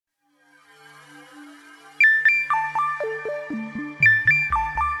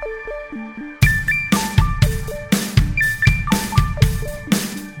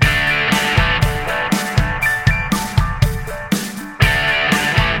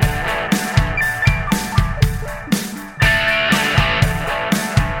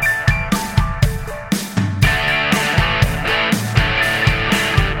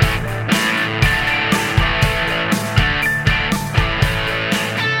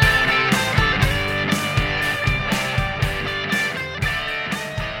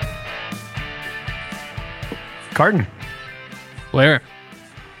Carden. Blair.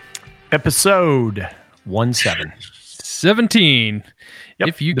 Episode 17. Yep,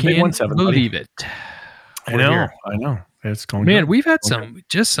 if you the big can 17, buddy. It. I know. It's going Man, good. we've had some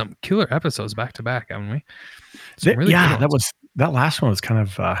killer episodes back to back, haven't we? Really that last one was kind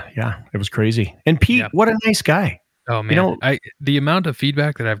of it was crazy. And Pete, what a nice guy. Oh man, the amount of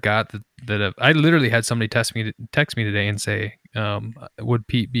feedback that I've got I literally had somebody text me today and say, would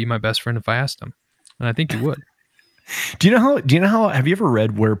Pete be my best friend if I asked him? And I think he would. Do you know how have you ever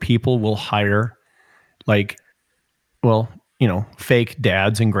read where people will hire fake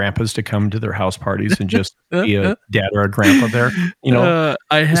dads and grandpas to come to their house parties and just be a dad or a grandpa there?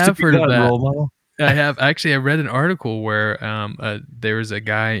 I have heard of that. I read an article where there was a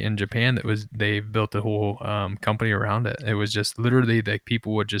guy in Japan they built a whole company around it. It was just literally like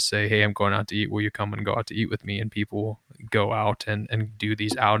people would just say, "Hey, I'm going out to eat. Will you come and go out to eat with me?" And people go out and do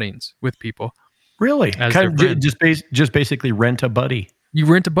these outings with people. Really? Kind of just basically rent a buddy. You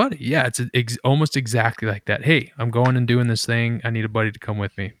rent a buddy. Yeah, it's almost exactly like that. Hey, I'm going and doing this thing. I need a buddy to come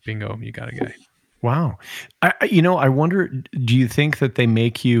with me. Bingo, you got a guy. Wow. I wonder, do you think that they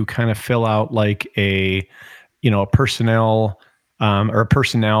make you kind of fill out like a personnel or a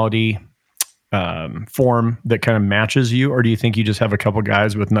personality form that kind of matches you? Or do you think you just have a couple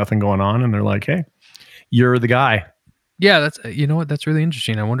guys with nothing going on and they're like, hey, you're the guy? Yeah, that's that's really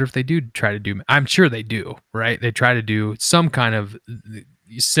interesting. I wonder if they do try to do. I'm sure they do, right? They try to do some kind of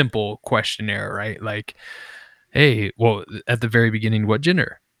simple questionnaire, right? Like, hey, well, at the very beginning, what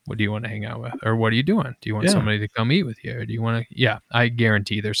gender? What do you want to hang out with, or what are you doing? Do you want somebody to come eat with you, or do you want to? Yeah, I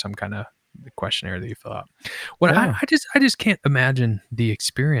guarantee there's some kind of questionnaire that you fill out. I just can't imagine the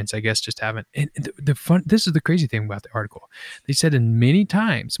experience. I guess just having and the fun. This is the crazy thing about the article. They said in many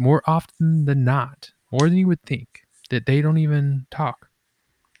times, more often than not, more than you would think, that they don't even talk.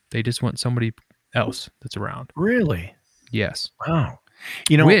 They just want somebody else that's around. Really? Yes. Wow.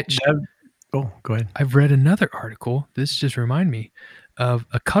 Go ahead. I've read another article. This just reminded me of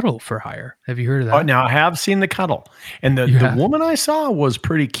a cuddle for hire. Have you heard of that? Oh, now I have seen the cuddle. And the woman I saw was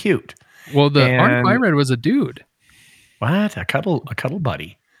pretty cute. Well, the article I read was a dude. What? A cuddle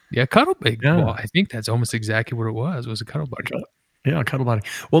buddy. Yeah, cuddle buddy. Yeah. Well, I think that's almost exactly what it was a cuddle buddy. Yeah, a cuddle buddy.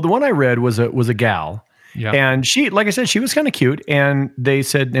 Well, the one I read was a gal. Yeah. And she, like I said, she was kind of cute. And they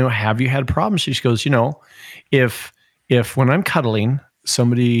said, have you had problems? She goes, if when I'm cuddling,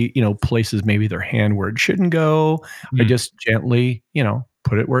 somebody, places maybe their hand where it shouldn't go, I just gently,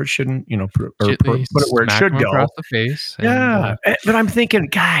 put it where it shouldn't, put it where it should go. Across the face. Yeah. But I'm thinking,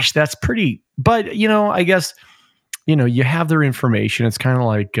 gosh, that's pretty. But, I guess, you have their information. It's kind of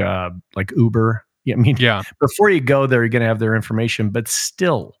like Uber. I mean, before you go there, you're going to have their information, but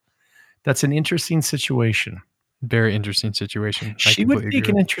still. That's an interesting situation. Very interesting situation. She would make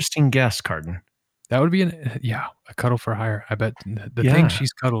an interesting guest, Carden. That would be a cuddle for hire. I bet the thing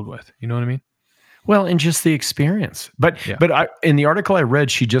she's cuddled with. You know what I mean? Well, and just the experience. But in the article I read,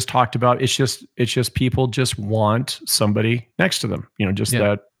 she just talked about it's just people just want somebody next to them.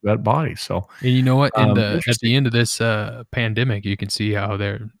 That body. So and you know what? At the end of this pandemic, you can see how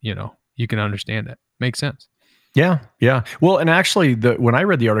they're. You can understand it. Makes sense. Yeah. Well, and actually, when I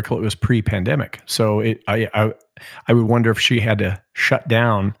read the article, it was pre-pandemic. So I would wonder if she had to shut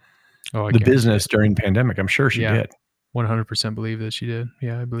down the business during the pandemic. I'm sure she did. 100% believe that she did.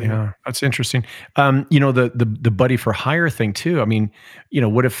 Yeah, I believe. Yeah, that's interesting. The buddy for hire thing too. I mean,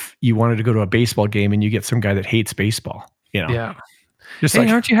 what if you wanted to go to a baseball game and you get some guy that hates baseball? Yeah. Just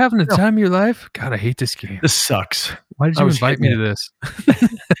aren't you having the time of your life? God, I hate this game. This sucks. Why did you invite me to this?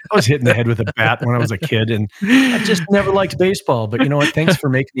 I was hitting the head with a bat when I was a kid, and I just never liked baseball. But you know what? Thanks for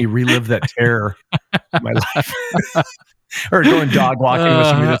making me relive that terror in my life. Or going dog walking with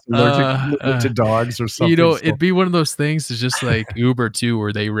somebody that's allergic to dogs or something. It'd be one of those things. It's just like Uber too,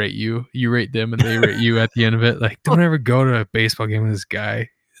 where they rate you. You rate them, and they rate you at the end of it. Like, don't ever go to a baseball game with this guy.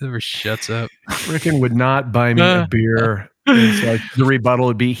 He never shuts up. Frickin' would not buy me a beer. It's like the rebuttal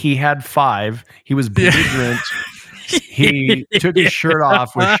would be, he had 5. He was belligerent. He took his shirt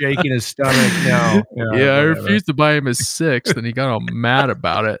off, was shaking his stomach. No. I refused to buy him a 6th, and he got all mad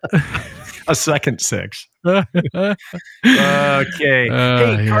about it. A second 6. Okay. Hey,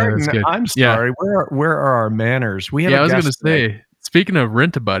 Carden, I'm sorry. Where are our manners? We have I was going to say, speaking of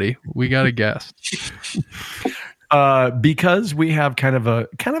Rent-A-Buddy, we got a guest. Because we have kind of a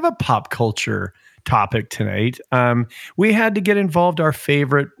pop culture topic tonight. We had to get involved our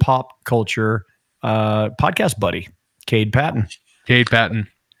favorite pop culture podcast buddy, Cade Patton. Cade Patton.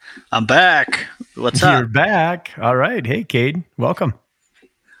 I'm back. What's up? You're back. All right. Hey, Cade. Welcome.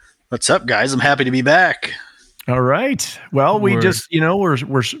 What's up, guys? I'm happy to be back. All right. Well, we just, we're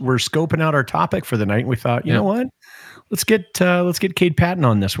scoping out our topic for the night. We thought, you know what? Let's get Cade Patton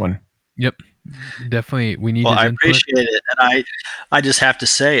on this one. Yep. Definitely. We need Well, I appreciate it. And I just have to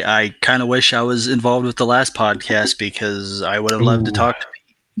say, I kind of wish I was involved with the last podcast because I would have loved to talk to Pete.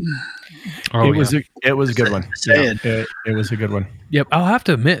 It was a good one. It was a good one. Yep, I'll have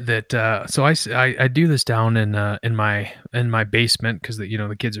to admit that. So I do this down in my basement because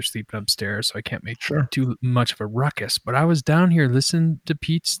the kids are sleeping upstairs, so I can't make too much of a ruckus. But I was down here listening to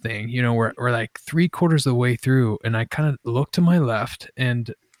Pete's thing. We're like 3/4 of the way through, and I kind of look to my left,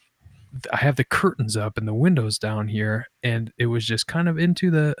 and I have the curtains up and the windows down here, and it was just kind of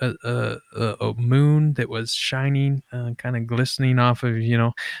into a moon that was shining, kind of glistening off of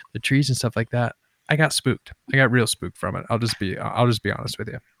the trees and stuff like that. I got spooked. I got real spooked from it. I'll just be honest with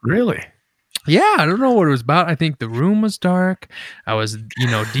you. Really? Yeah, I don't know what it was about. I think the room was dark. I was,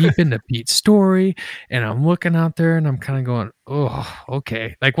 deep into Pete's story, and I'm looking out there, and I'm kind of going, oh,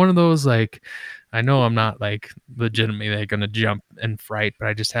 okay. Like one of those, like, I know I'm not like legitimately going to jump and fright, but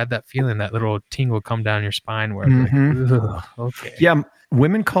I just had that feeling, that little tingle come down your spine where I'm like, okay. Yeah,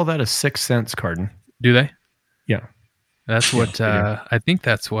 women call that a sixth sense, Carden. Do they? Yeah. That's what I think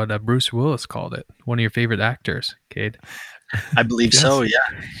that's what Bruce Willis called it. One of your favorite actors, Cade. I believe so, yeah.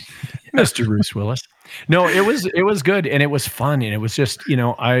 Mr. Bruce Willis. No, it was good, and it was fun, and it was just,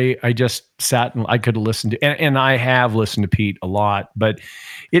 I just sat and I could listen to, and I have listened to Pete a lot, but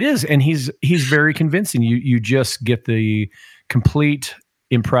it is, and he's very convincing. You just get the complete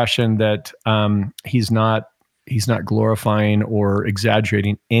impression that he's not glorifying or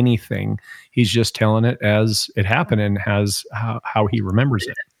exaggerating anything. He's just telling it as it happened and has how he remembers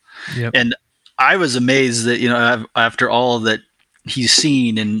it. Yep. And I was amazed that, after all that he's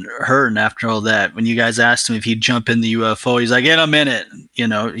seen and heard, and after all that, when you guys asked him if he'd jump in the UFO, he's like, in a minute.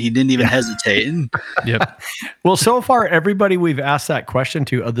 He didn't even hesitate. Yep. Well, so far, everybody we've asked that question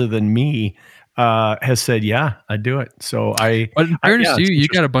to, other than me, has said, yeah, I'd do it. So but in fairness to you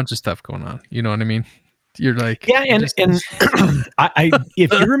got a bunch of stuff going on. You know what I mean? You're like, yeah, and I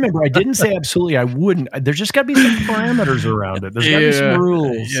if you remember, I didn't say absolutely I wouldn't. There's just got to be some parameters around it. There's got to be some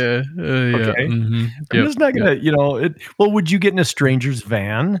rules. Yeah. Okay. Mm-hmm. I'm just not gonna, well, would you get in a stranger's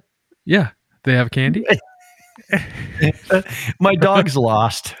van? Yeah, they have candy. My dog's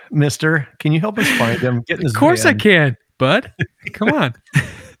lost, mister. Can you help us find him? Get in his Of course van. I can, bud. Come on.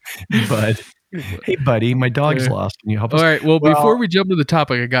 Bud. Hey, buddy, my dog's lost. Can you help us? All right. Well, before we jump to the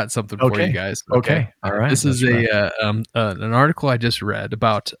topic, I got something for you guys. Okay. All right. This is an article I just read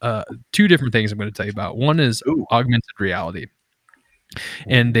about two different things I'm going to tell you about. One is augmented reality.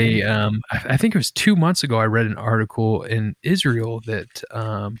 And they, I think it was 2 months ago, I read an article in Israel that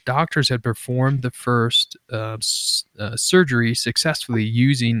doctors had performed the first surgery successfully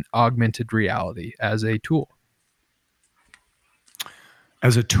using augmented reality as a tool.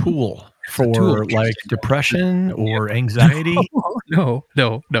 As a tool for like depression or anxiety? No.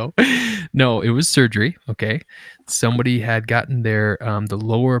 It was surgery. Okay. Somebody had gotten their, the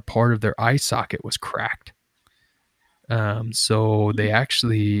lower part of their eye socket was cracked. So they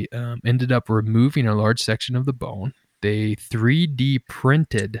actually ended up removing a large section of the bone. They 3D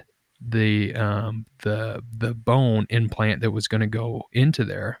printed the bone implant that was going to go into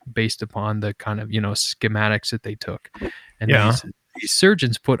there based upon the kind of, schematics that they took. And these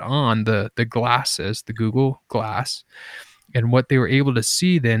surgeons put on the glasses, the Google Glass, and what they were able to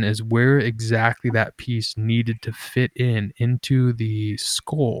see then is where exactly that piece needed to fit into the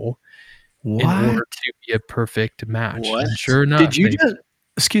skull in order to be a perfect match. What? And sure enough, did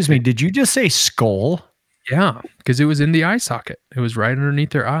you just say skull? Yeah, because it was in the eye socket. It was right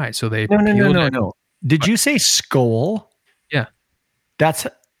underneath their eye. So they no. Did you say skull? Yeah.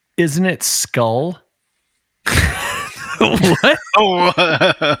 Isn't it skull? What?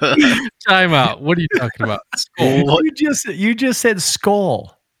 Time out. What are you talking about? Skull. You just said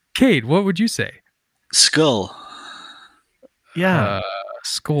skull. Cade, what would you say? Skull. Yeah.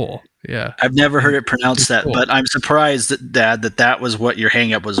 Skull. Yeah. I've never heard it pronounced that, but I'm surprised that was what your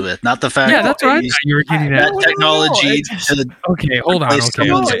hang up was with. Not the fact that's right. You were getting that technology. Okay, hold on. Okay.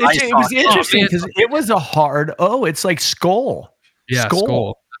 No, it was interesting because it was a hard it's like skull. Yeah,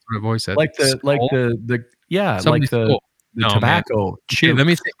 skull. That's what my voice said. Like the tobacco. Okay, let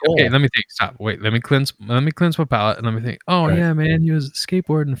me think. Okay, let me think. Stop. Wait, let me cleanse my palate and let me think. Oh yeah, man, he was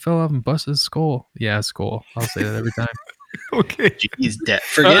skateboarding and fell off and busted his skull. Yeah, skull. I'll say that every time. Okay. He's dead.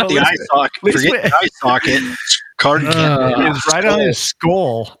 Forget the eye socket. Forget the eye socket. Carden it was right on his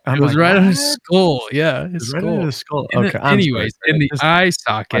skull. It was right on his skull. Yeah, right on his skull. Okay. Anyways, in the eye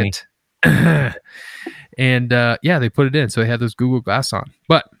socket. And they put it in. So they had those Google Glass on.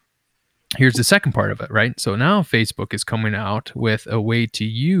 But here's the second part of it, right? So now Facebook is coming out with a way to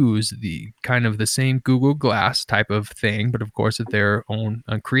use the kind of the same Google Glass type of thing, but of course at their own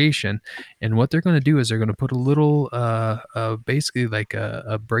creation. And what they're going to do is they're going to put a little, basically like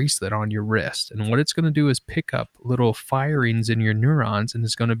a bracelet on your wrist. And what it's going to do is pick up little firings in your neurons, and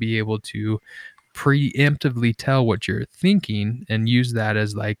it's going to be able to preemptively tell what you're thinking and use that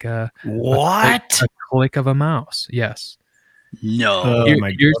as like a click of a mouse. Yes. No. Oh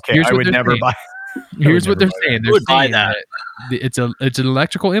my God. Okay, I would never buy. Here's what they're saying. They're saying that it's an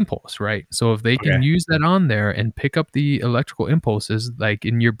electrical impulse, right? So if they can use that on there and pick up the electrical impulses, like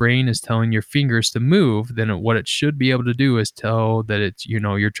in your brain is telling your fingers to move, then what it should be able to do is tell that it's,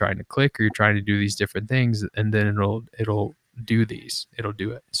 you're trying to click or you're trying to do these different things, and then it'll do these. It'll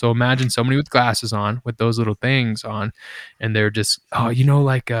do it. So imagine somebody with glasses on, with those little things on, and they're just,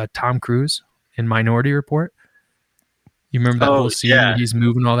 like Tom Cruise in Minority Report. You remember that whole scene where he's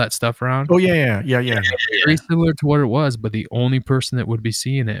moving all that stuff around? Oh, yeah. Very similar to what it was, but the only person that would be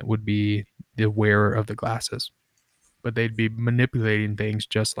seeing it would be the wearer of the glasses. But they'd be manipulating things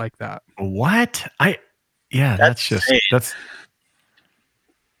just like that. What? That's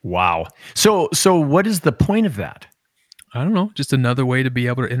wow. So what is the point of that? I don't know. Just another way to be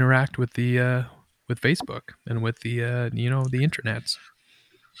able to interact with the with Facebook and with the the internets.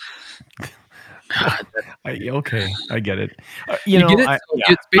 I get it.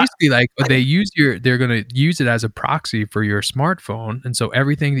 It's basically like they're going to use it as a proxy for your smartphone, and so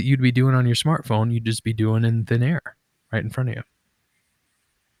everything that you'd be doing on your smartphone, you'd just be doing in thin air, right in front of you,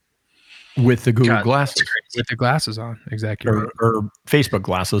 with the Google glasses, with the glasses on, exactly, or Facebook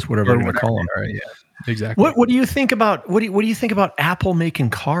glasses, whatever you're going to call them. Right, yeah, exactly. What do you think about what do you think about Apple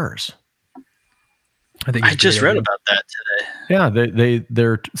making cars? I just read about that today. Yeah,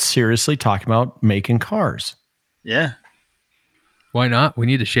 they're seriously talking about making cars. Yeah. Why not? We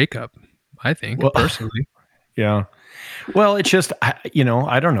need a shakeup, I think, personally. Yeah. Well, it's just, I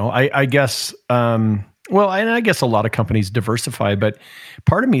don't know. I guess, and I guess a lot of companies diversify, but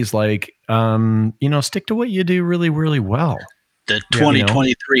part of me is like, stick to what you do really, really well. The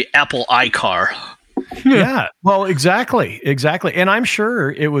 2023 Apple iCar. Yeah, well, exactly. And I'm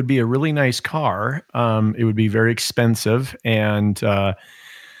sure it would be a really nice car. It would be very expensive, and I'm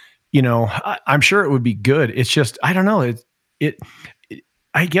sure it would be good. It's just, I don't know.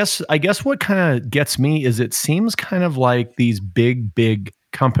 I guess what kind of gets me is it seems kind of like these big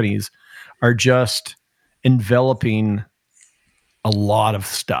companies are just enveloping a lot of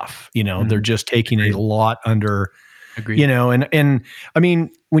stuff. They're just taking a lot under. Agreed. And I mean,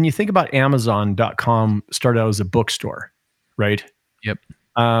 when you think about Amazon.com started out as a bookstore, right? Yep.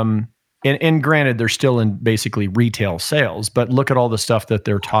 And granted, they're still in basically retail sales, but look at all the stuff that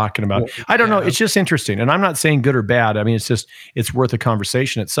they're talking about. I don't know. It's just interesting. And I'm not saying good or bad. I mean, it's worth a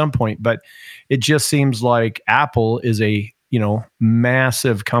conversation at some point, but it just seems like Apple is a,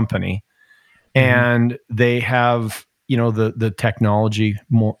 massive company, and they have, the technology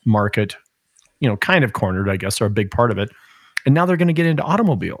market, kind of cornered, I guess, are a big part of it. And now they're going to get into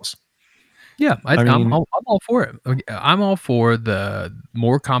automobiles. Yeah, I'm all for it. I'm all for the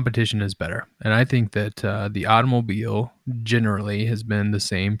more competition is better. And I think that the automobile generally has been the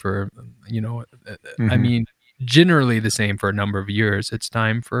same for, I mean, generally the same for a number of years. It's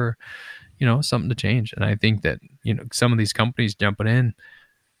time for, something to change. And I think that, some of these companies jumping in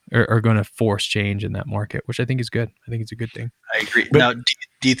are going to force change in that market, which I think is good. I think it's a good thing. I agree. Now,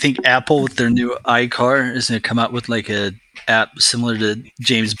 do you think Apple with their new iCar is going to come out with like a app similar to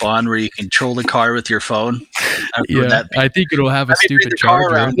James Bond where you control the car with your phone? I think it'll have a stupid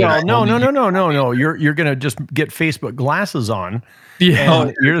charger. No. You're going to just get Facebook glasses on. Yeah,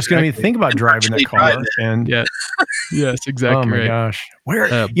 and you're just going to think about driving that car. And yes, exactly. Oh my gosh,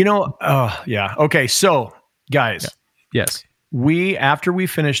 where Okay, so guys, yes. After we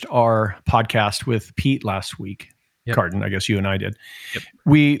finished our podcast with Pete last week, Cardin, I guess you and I did. Yep.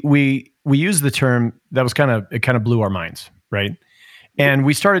 We used the term that was kind of blew our minds, right? And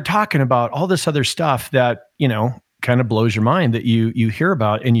we started talking about all this other stuff that kind of blows your mind that you hear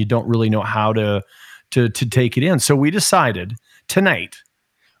about and you don't really know how to take it in. So we decided tonight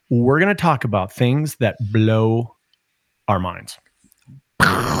we're going to talk about things that blow our minds.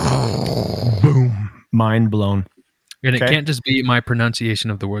 Boom, mind blown. And it can't just be my pronunciation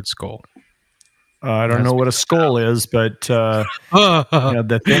of the word skull. I don't know what a skull is, but the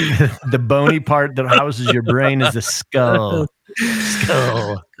bony part that houses your brain is the skull.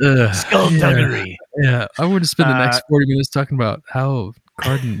 Skullduggery. Yeah, I would have spent the next 40 minutes talking about how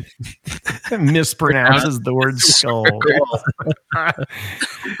Cardin mispronounces the word skull.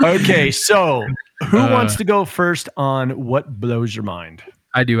 Okay, so who wants to go first on what blows your mind?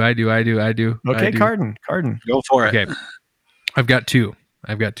 I do. Okay, Carden. Go for it. Okay. I've got two.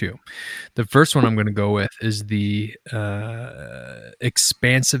 The first one I'm going to go with is the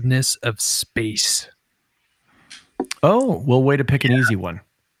expansiveness of space. Oh, well, way to pick an easy one.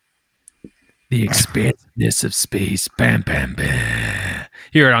 The expansiveness of space. Bam, bam, bam.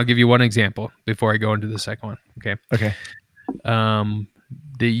 Here, I'll give you one example before I go into the second one. Okay.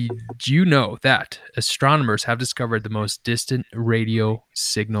 Do you know that astronomers have discovered the most distant radio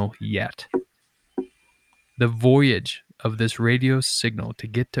signal yet? The voyage of this radio signal to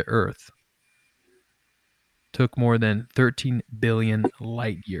get to Earth took more than 13 billion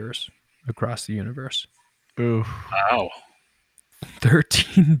light years across the universe. Ooh. Wow.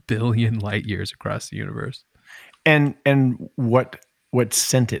 13 billion light years across the universe. And what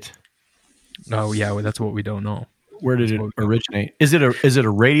sent it? Oh yeah, well, that's what we don't know. Where did it originate? Is it a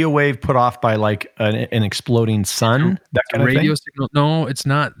radio wave put off by like an exploding sun? That kind of radio thing? signal? No, it's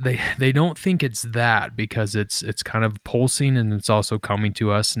not. They don't think it's that because it's kind of pulsing and it's also coming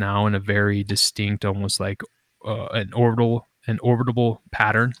to us now in a very distinct, almost like an orbitable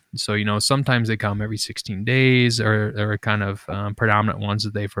pattern. So sometimes they come every 16 days or kind of predominant ones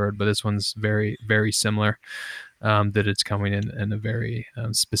that they've heard, but this one's very, very similar. That it's coming in a very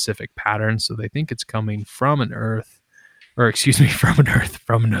specific pattern. So they think it's coming from from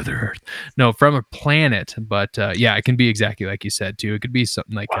another Earth. No, from a planet. But yeah, it can be exactly like you said too. It could be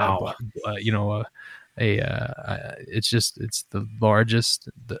something like, it's the largest,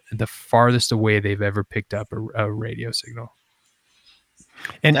 the farthest away they've ever picked up a radio signal.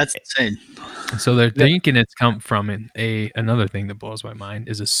 And that's insane. So they're thinking it's come from another thing that blows my mind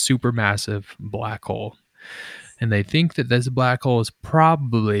is a supermassive black hole. And they think that this black hole is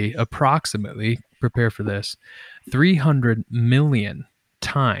probably approximately, prepare for this, 300 million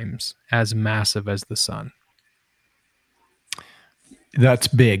times as massive as the sun. That's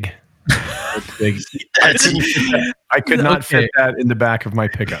big. That's big. I could not fit that in the back of my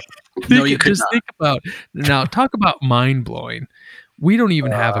pickup. No, you could not. Talk about mind-blowing. We don't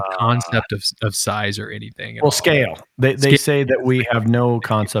even have a concept of size or anything. Well, scale. They say that we have no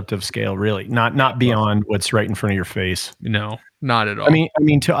concept of scale, really. Not beyond what's right in front of your face. No, not at all. I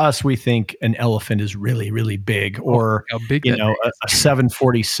mean, to us, we think an elephant is really, really big, or how big a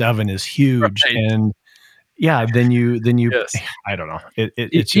 747 is huge, right. And yeah, then you. Yes. I don't know.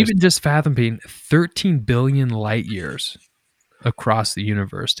 It's even just fathoming 13 billion light years across the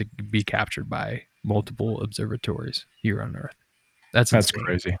universe to be captured by multiple observatories here on Earth. That's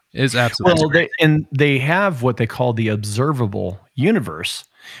crazy. It's absolutely they have what they call the observable universe,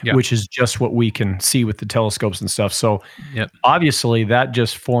 which is just what we can see with the telescopes and stuff. So obviously that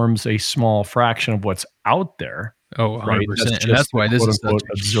just forms a small fraction of what's out there. Oh, 100%. Right? And that's why this is such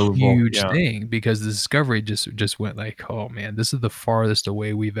a huge thing, because the discovery just went like, oh man, this is the farthest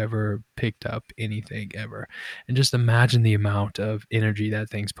away we've ever picked up anything ever. And just imagine the amount of energy that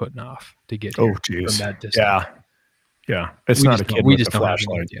thing's putting off to get here from that distance. Yeah, it's not a kid with a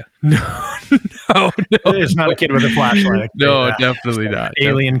flashlight. No, it's not a kid with a flashlight. No, definitely not.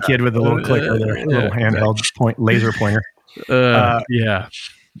 Alien kid with a little clicker there, little handheld laser pointer.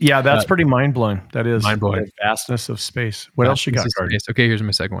 Yeah, that's pretty mind blowing. That is mind blowing. The vastness of space. What else you got, Cardi? Okay, here's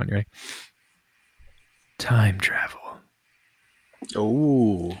my second one. You ready? Time travel.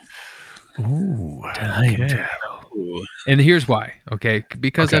 Ooh, time travel. And here's why, okay?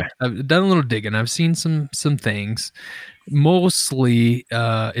 Because I've done a little digging. I've seen some things. Mostly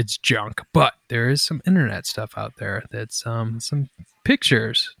it's junk, but there is some internet stuff out there that's some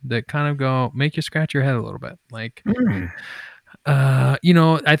pictures that kind of make you scratch your head a little bit. Like, I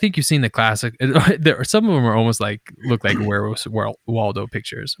think you've seen the classic. Some of them are almost look like Where's Waldo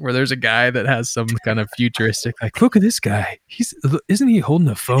pictures, where there's a guy that has some kind of futuristic, like, look at this guy. Isn't he holding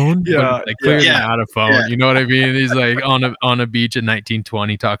a phone? Yeah, clearly not a phone. Yeah. You know what I mean? He's like on a beach in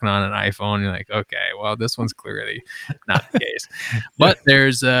 1920 talking on an iPhone. You're like, okay, well, this one's clearly not the case. But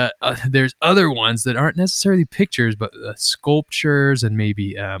there's other ones that aren't necessarily pictures, but sculptures and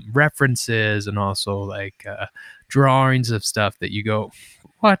maybe references, and also like drawings of stuff that you go,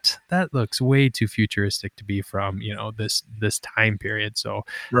 what? That looks way too futuristic to be from, this time period. So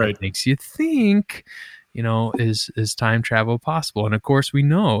it makes you think, is time travel possible? And of course, we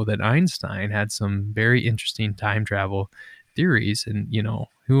know that Einstein had some very interesting time travel theories. And,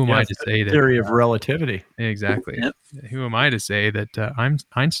 who am I to say that theory of relativity? Exactly. Yep. Who am I to say that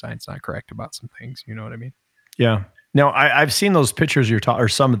Einstein's not correct about some things? You know what I mean? Yeah. Now, I've seen those pictures or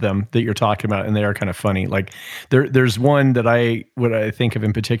some of them that you're talking about, and they are kind of funny. Like there's one that what I think of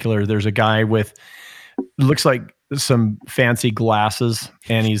in particular. There's a guy with looks like some fancy glasses,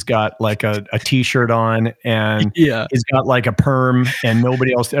 and he's got like a t-shirt on, and he's got like a perm, and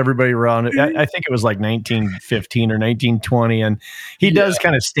everybody around it. I think it was like 1915 or 1920, and he does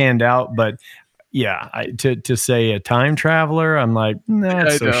kind of stand out, but to say a time traveler, I'm like, not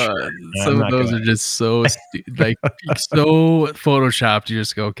so sure. Some of those are just so like so photoshopped. You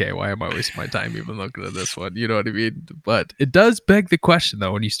just go, okay, why am I wasting my time even looking at this one? You know what I mean? But it does beg the question,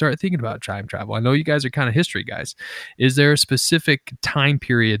 though, when you start thinking about time travel. I know you guys are kind of history guys. Is there a specific time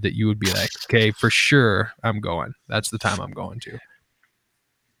period that you would be like, okay, for sure, I'm going. That's the time I'm going to.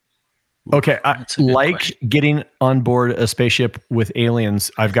 Okay, like question. Getting on board a spaceship with aliens,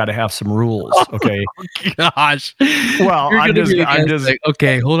 I've got to have some rules. Okay. Oh, gosh. Well, I'm just like,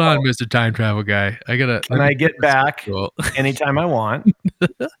 okay, hold on, Mr. Time Travel guy. Can I get back anytime I want?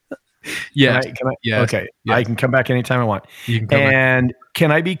 Yes. Yes. Okay. Yes. I can come back anytime I want.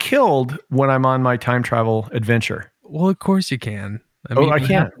 Can I be killed when I'm on my time travel adventure? Well, of course you can. I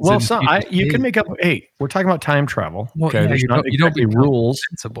can't. Well, you can make up. Hey, we're talking about time travel. Well, okay, you don't be rules.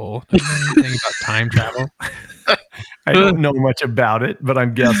 Sensible. Don't know anything about time travel. I don't know much about it, but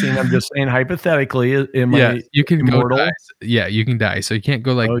I'm guessing. I'm just saying hypothetically. You can immortal? Go die. You can die. So you can't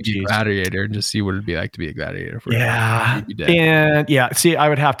go like be a gladiator and just see what it'd be like to be a gladiator. See, I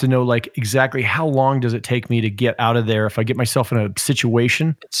would have to know like exactly how long does it take me to get out of there if I get myself in a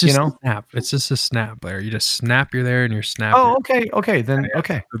situation. It's just a snap. It's just a snap, Blair. You just snap. You're there, and you're snapping. Oh, okay. Then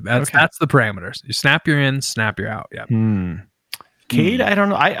okay. That's the parameters. You snap. You're in. Snap. You're out. Yeah. Cade, I don't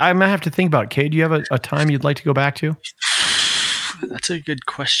know. I might have to think about it. Cade, do you have a time you'd like to go back to? That's a good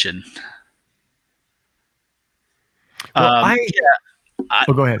question. Well,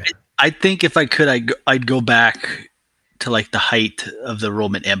 go ahead. I think if I could, I'd go back to like the height of the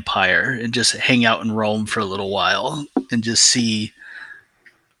Roman Empire and just hang out in Rome for a little while and just see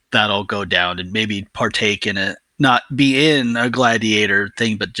that all go down and maybe partake in it. Not be in a gladiator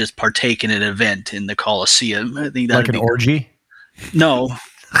thing, but just partake in an event in the Colosseum. I think like an orgy. No,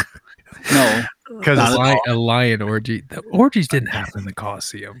 because a lion orgy. The orgies didn't happen in the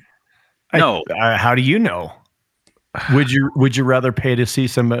Colosseum. No. How do you know? Would you rather pay to see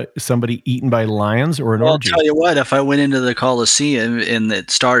somebody eaten by lions or an orgy? I'll tell you what. If I went into the Colosseum and it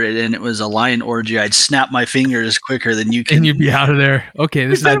started and it was a lion orgy, I'd snap my fingers quicker than you can. And you'd be out of there. Okay,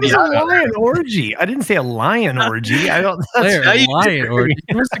 this is a lion orgy. I didn't say a lion orgy. I don't. That's a lion orgy.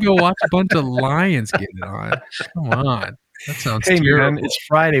 You're supposed to go watch a bunch of lions get it on. Come on. That sounds terrible. Man, it's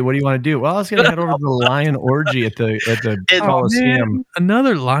Friday. What do you want to do? Well, I was going to head over to the lion orgy at the Coliseum. Man,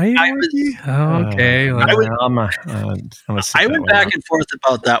 another lion orgy? Okay. I went back and forth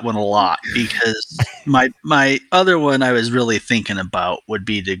about that one a lot because my other one I was really thinking about would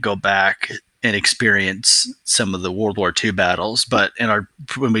be to go back and experience some of the World War II battles. But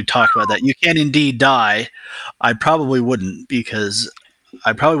when we talk about that, you can indeed die. I probably wouldn't because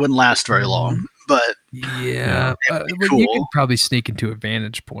I probably wouldn't last very long. But cool. You could probably sneak into a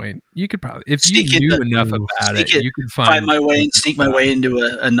vantage point. You could probably, if you knew enough about it, you could find my way and sneak my way into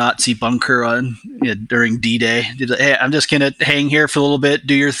a Nazi bunker during D-Day. Hey, I'm just gonna hang here for a little bit.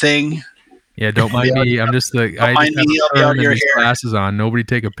 Do your thing. Yeah, don't mind me. I'm just I just have these glasses on. Nobody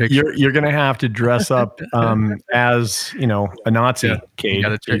take a picture. You're gonna have to dress up as a Nazi. Cade.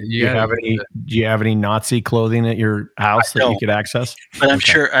 Do you have any Nazi clothing at your house that you could access? But I'm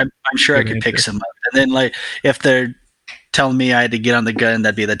sure I could pick some up. And then like if they're telling me I had to get on the gun,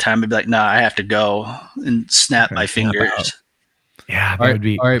 that'd be the time I'd be like, nah, I have to go and snap my fingers. Yeah, that would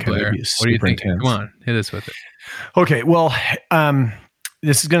be all right, Blair. What do you think? Intense. Come on, hit us with it. Okay, well,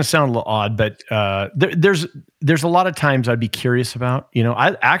 this is going to sound a little odd, but there's a lot of times I'd be curious about.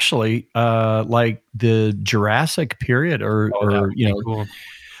 I actually like the Jurassic period, cool.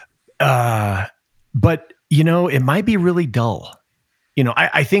 But it might be really dull.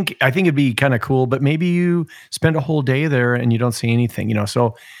 I think it'd be kind of cool, but maybe you spend a whole day there and you don't see anything.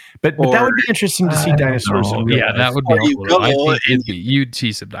 So. But that would be interesting to see dinosaurs. That would be cool. I think you'd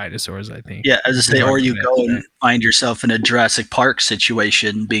see some dinosaurs, I think. Yeah, as I say, or you go and find yourself in a Jurassic Park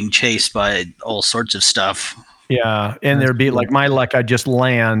situation being chased by all sorts of stuff. Yeah, and there'd be like my luck, I'd just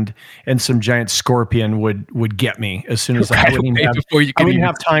land and some giant scorpion would get me as soon as I wouldn't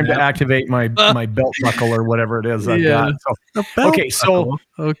have time to activate my belt buckle or whatever it is I've got. So,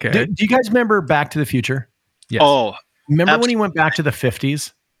 do you guys remember Back to the Future? Yes. Oh, remember when he went back to the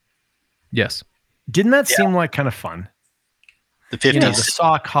 50s? Yes. Didn't that seem like kind of fun? The 50s. The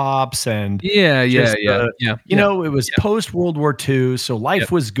sock hops and it was post World War II, so life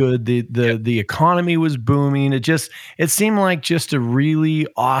was good. The economy was booming. It seemed like just a really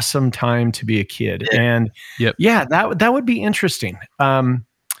awesome time to be a kid. And that would be interesting.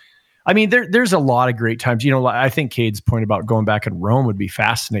 I I mean, there's a lot of great times. I think Cade's point about going back in Rome would be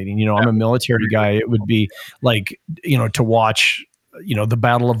fascinating. I'm a military guy. It would be like, to watch, the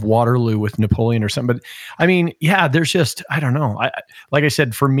Battle of Waterloo with Napoleon or something. But I mean, yeah, there's just, I don't know. Like I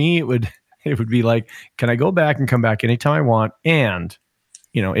said, for me, it would be like, can I go back and come back anytime I want? And,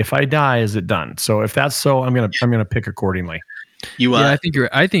 if I die, is it done? So if that's so, I'm going to pick accordingly. I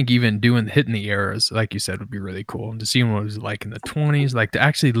think even hitting the eras, like you said, would be really cool. And to see what it was like in the 20s, like to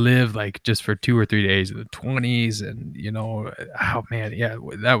actually live like just for 2 or 3 days in the 20s, and oh man, yeah,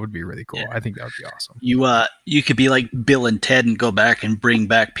 that would be really cool. Yeah. I think that would be awesome. You could be like Bill and Ted and go back and bring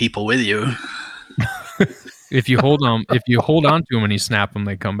back people with you. If you hold on to them and you snap them,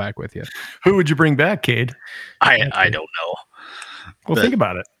 they come back with you. Who would you bring back, Cade? I don't know. Well, think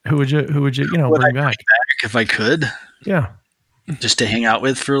about it. Who would you bring back if I could? Yeah. Just to hang out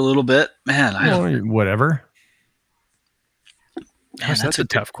with for a little bit, man. Whatever. Man, that's a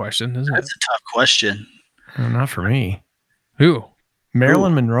tough question, isn't it? That's a tough question. Well, not for me. Who?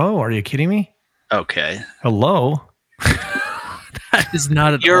 Marilyn Monroe? Are you kidding me? Okay. Hello. That is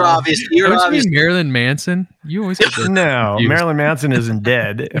not. You're obvious. Marilyn Manson. You always no. Marilyn Manson isn't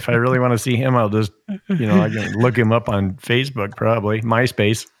dead. If I really want to see him, I'll just I can look him up on Facebook, probably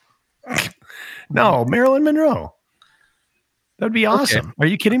MySpace. No, Marilyn Monroe. That'd be awesome. Okay. Are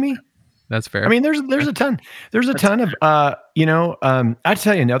you kidding me? That's fair. I mean, there's a ton. There's a ton of I'd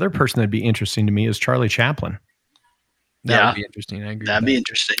tell you another person that'd be interesting to me is Charlie Chaplin. That would be interesting. I agree. That'd be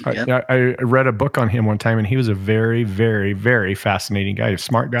interesting. Yeah. I read a book on him one time, and he was a very, very, very fascinating guy, a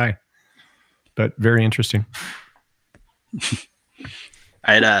smart guy, but very interesting.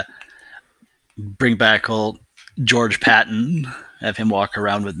 I'd bring back old George Patton, have him walk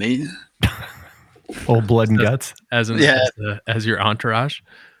around with me. Old blood and guts, as your entourage.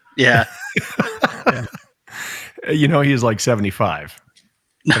 Yeah. Yeah. He's like 75.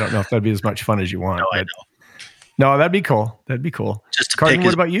 I don't know if that'd be as much fun as you want. No, I know. No, that'd be cool. That'd be cool. Carden,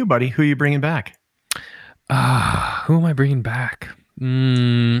 what about you, buddy? Who are you bringing back? Who am I bringing back?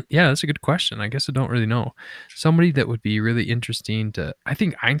 Yeah, that's a good question. I guess I don't really know. Somebody that would be really interesting I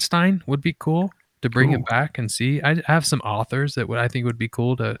think Einstein would be cool to bring it back and see. I have some authors that I think would be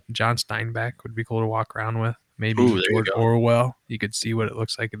cool John Steinbeck would be cool to walk around with. Maybe George Orwell. You could see what it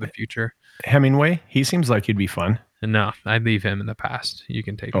looks like in the future. Hemingway, he seems like he'd be fun. No, I'd leave him in the past. You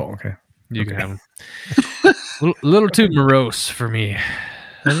can take him. Oh, okay. You can have him. A little too morose for me.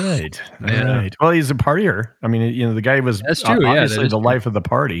 All right. Well, he's a partier. I mean, the guy was obviously the life of the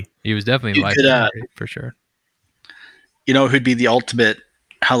party. He was definitely the life of the party, for sure. Who'd be the ultimate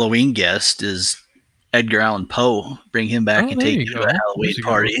Halloween guest is Edgar Allan Poe. Bring him back and take him to a Halloween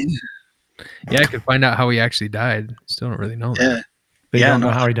party. Yeah, I could find out how he actually died. Still don't really know that. They don't know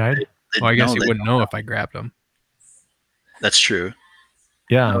how he died? I guess he wouldn't know if I grabbed him. That's true.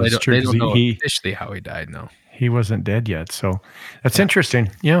 Yeah, that's true. They don't know officially how he died, no. He wasn't dead yet, so that's interesting.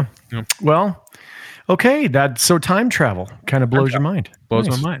 Yeah. Well, okay, so time travel kind of blows your mind. Blows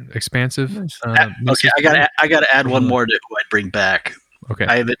my mind. Expansive. Nice. Okay, I got to add one more to who I'd bring back. Okay.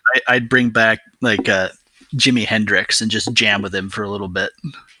 I'd bring back like Jimi Hendrix and just jam with him for a little bit.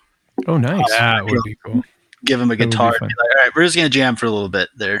 Oh, nice. That would be cool. Give him a guitar and be like, all right, we're just going to jam for a little bit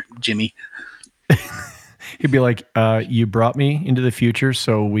there, Jimmy. He'd be like, you brought me into the future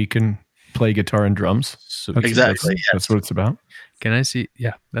so we can play guitar and drums. So exactly. That's what it's about. Can I see?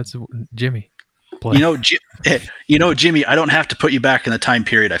 Yeah, that's Jimmy. Play. Jimmy, I don't have to put you back in the time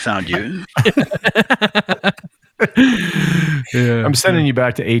period I found you. Yeah. I'm sending you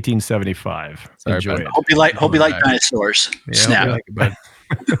back to 1875. Sorry, enjoy it. Hope you like dinosaurs. Yeah, Snap.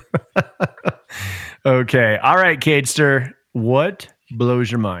 Okay. All right, Cadester. What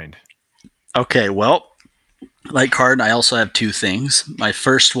blows your mind? Okay, well, like Carden, I also have two things. My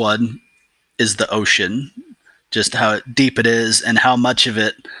first one is the ocean, just how deep it is and how much of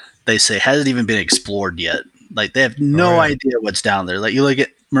it they say hasn't even been explored yet. Like they have no idea what's down there. Like you look at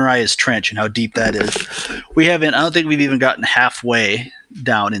Marias Trench and how deep that is. I don't think we've even gotten halfway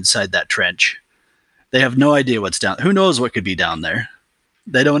down inside that trench. They have no idea what's down. Who knows what could be down there?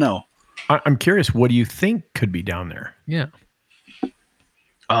 They don't know. I'm curious. What do you think could be down there? Yeah.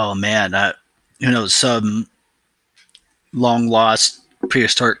 Oh man, who knows? Some long lost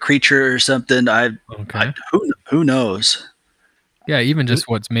prehistoric creature or something. Who knows? Yeah, even just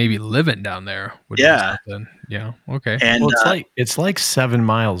what's maybe living down there. Would be something. Yeah. Okay. And it's like 7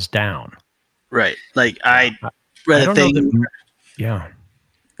 miles down. Right. Like I read a thing. Yeah.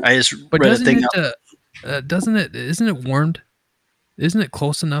 I just read a thing. Isn't it warmed? Isn't it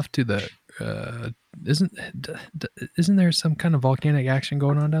close enough to the? Isn't there some kind of volcanic action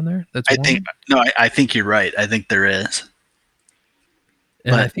going on down there? I think you're right. I think there is.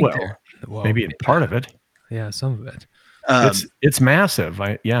 And I think Well, maybe part of it. Yeah, some of it. It's massive.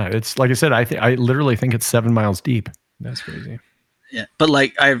 It's like I said. I literally think it's 7 miles deep. That's crazy. Yeah, but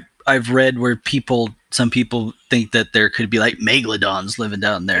like I've read where some people think that there could be like megalodons living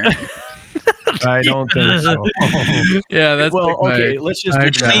down there. I don't think so. Yeah, that's okay. Let's just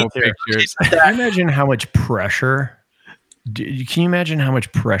get pictures. Can you imagine how much pressure? Can you imagine how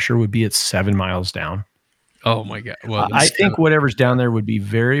much pressure would be at 7 miles down? Oh my God! Well, I think whatever's down there would be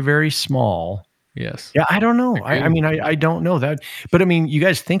very, very small. Yes. Yeah, I don't know. I mean, I don't know that, but I mean, you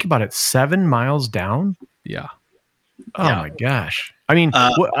guys think about it. 7 miles down. Yeah. Oh my gosh. I mean,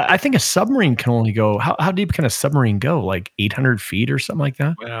 I think a submarine can only go. How deep can a submarine go? Like 800 feet or something like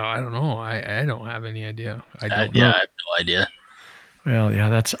that? Well, I don't know. I don't have any idea. I have no idea. Well, yeah,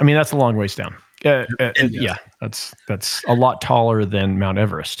 that's a long ways down. Yeah, that's a lot taller than Mount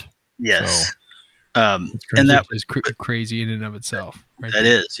Everest. Yes. So, and that is crazy in and of itself. Right that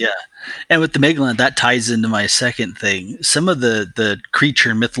is, yeah. And with the megalodon, that ties into my second thing. Some of the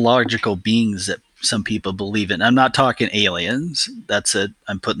creature mythological beings that some people believe in. I'm not talking aliens.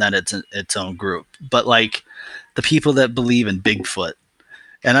 I'm putting that in its own group. But like the people that believe in Bigfoot.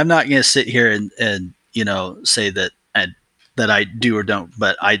 And I'm not going to sit here and say that I do or don't,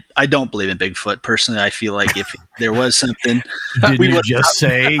 but I don't believe in Bigfoot. Personally, I feel like if there was something, I'm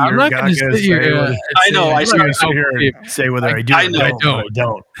not going to sit here. I know. I started say whether I do. I know. I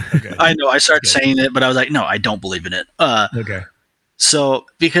don't. Okay. I know. I started saying it, but I was like, no, I don't believe in it. Okay. So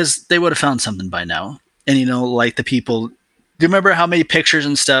because they would have found something by now, and like the people. Do you remember how many pictures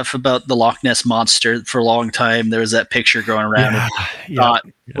and stuff about the Loch Ness monster for a long time? There was that picture going around. Yeah.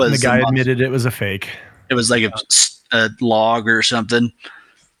 The guy admitted it was a fake. It was like a log or something,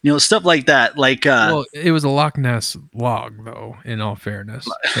 stuff like that. Like, well, it was a Loch Ness log, though. In all fairness,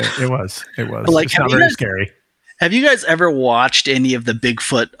 it was. Like, it's not very scary. Have you guys ever watched any of the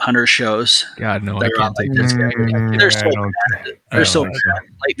Bigfoot hunter shows? God, no, I can't take this guy. They're so bad. They're so bad.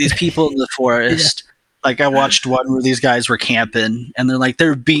 Like these people in the forest. Yeah. Like I watched one where these guys were camping, and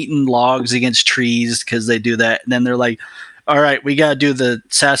they're beating logs against trees because they do that, and then they're like, all right, we got to do the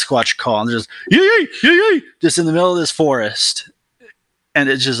Sasquatch call. And they're just, yay, just in the middle of this forest. And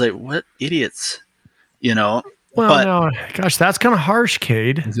it's just like, what idiots, Well, no, gosh, that's kind of harsh,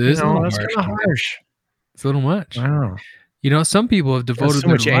 Cade. It is that's kind of harsh. It's a little much. Wow. Some people have devoted so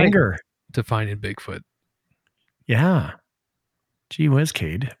much anger to finding Bigfoot. Yeah. Gee whiz,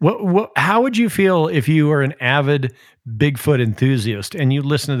 Cade. How would you feel if you were an avid Bigfoot enthusiast and you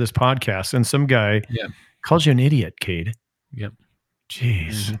listen to this podcast and some guy calls you an idiot, Cade? Yep.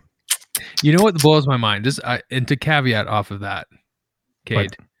 Jeez. Mm-hmm. You know what blows my mind? And to caveat off of that,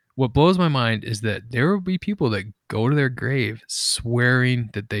 Cade, what blows my mind is that there will be people that go to their grave swearing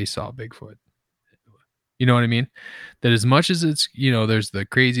that they saw Bigfoot. You know what I mean? That as much as it's, there's the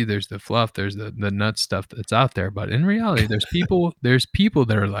crazy, there's the fluff, there's the nuts stuff that's out there. But in reality, there's people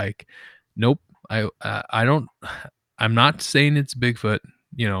that are like, nope, I'm not saying it's Bigfoot,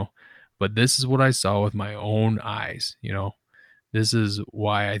 but this is what I saw with my own eyes, This is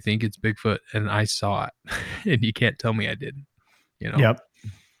why I think it's Bigfoot, and I saw it, and you can't tell me I didn't. Yep.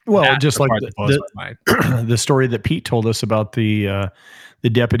 Well, that's just like the story that Pete told us about the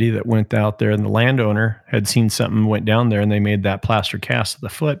deputy that went out there, and the landowner had seen something, went down there, and they made that plaster cast of the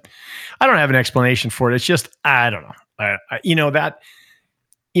foot. I don't have an explanation for it. It's just I don't know.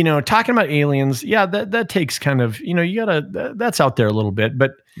 Talking about aliens, that takes kind of you gotta that's out there a little bit,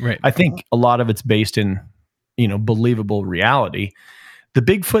 but right. I think a lot of it's based in believable reality. The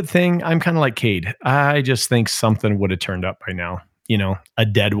Bigfoot thing, I'm kind of like Cade. I just think something would have turned up by now. A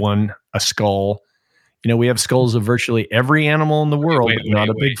dead one, a skull. We have skulls of virtually every animal in the world, but not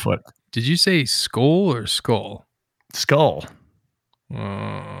a Bigfoot. Did you say skull or skull? Skull.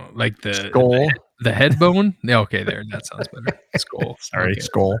 Like the skull. The head bone? Okay, there. That sounds better. Skull. Sorry,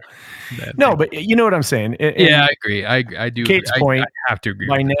 skull. No, but you know what I'm saying. I agree. I do. Kate's point. I have to agree.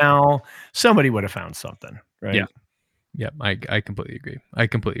 By now, somebody would have found something, right? Yeah. Yeah, I completely agree. I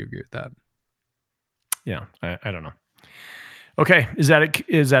completely agree with that. Yeah, I don't know. Okay, is that it?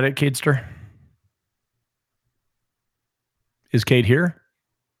 Is that it, Cadester? Is Cade here?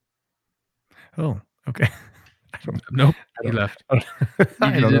 Oh, okay. Nope, he left.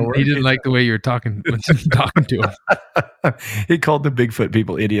 He didn't like the way you were talking to him. He called the Bigfoot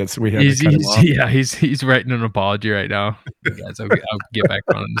people idiots. He's writing an apology right now. Guys, I'll get back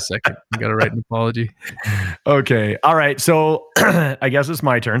on in a second. I got to write an apology. Okay, all right. So I guess it's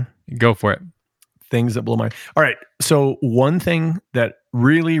my turn. Go for it. Things that blow my. All right. So one thing that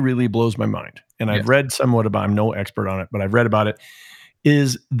really, really blows my mind, and I've read somewhat about. I'm no expert on it, but I've read about it.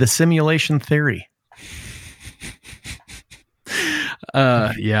 Is the simulation theory.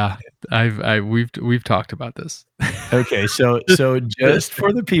 Yeah. We've talked about this. Okay, so just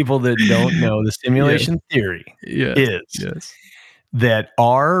for the people that don't know, the simulation theory is that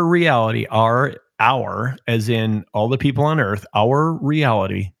our reality, our as in all the people on Earth, our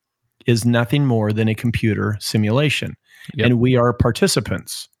reality is nothing more than a computer simulation, and we are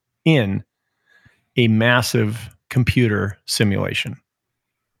participants in a massive computer simulation.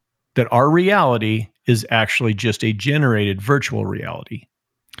 That our reality is actually just a generated virtual reality.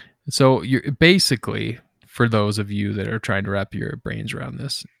 So you're basically, for those of you that are trying to wrap your brains around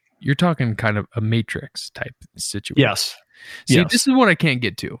this, you're talking kind of a Matrix type situation. Yes. See, this is what I can't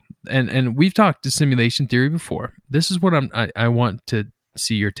get to. And we've talked to simulation theory before. This is what I want to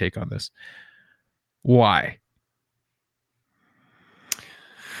see your take on this. Why?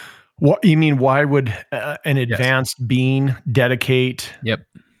 What you mean? Why would an advanced being dedicate? Yep,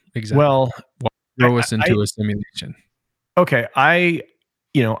 exactly. Well, throw us into a simulation. Okay, I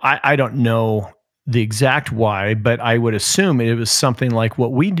don't know the exact why, but I would assume it was something like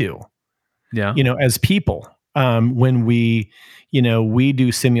what we do. Yeah, as people, when we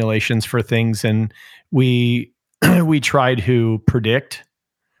do simulations for things, and we try to predict.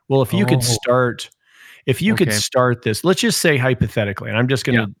 Well, if you could start. If you could start this, let's just say hypothetically, and I'm just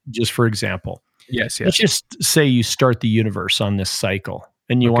going to, just for example. Yes. Let's just say you start the universe on this cycle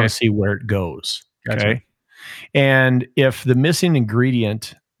and you want to see where it goes. Gotcha. Okay. And if the missing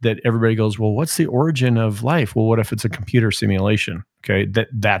ingredient that everybody goes, well, what's the origin of life? Well, what if it's a computer simulation? Okay.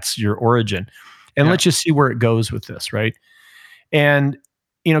 That's your origin. And let's just see where it goes with this. Right. And,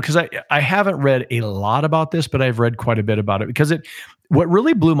 because I haven't read a lot about this, but I've read quite a bit about it, because what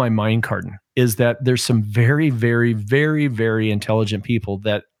really blew my mind, Cardin, is that there's some very, very, very, very intelligent people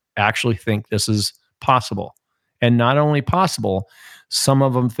that actually think this is possible. And not only possible, some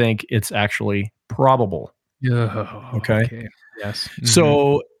of them think it's actually probable. Okay. Yes.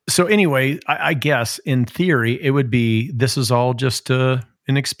 Mm-hmm. So anyway, I guess in theory, it would be, this is all just an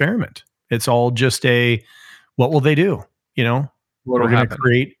experiment. It's all just what will they do? What'll happen?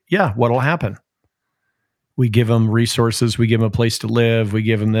 What'll happen? We give them resources, we give them a place to live, we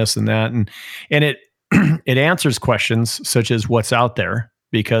give them this and that. And it, it answers questions such as what's out there,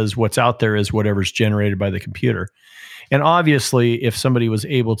 because what's out there is whatever's generated by the computer. And obviously, if somebody was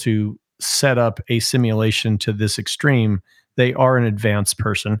able to set up a simulation to this extreme, they are an advanced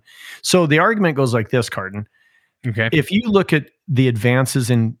person. So the argument goes like this, Cardin. Okay. If you look at the advances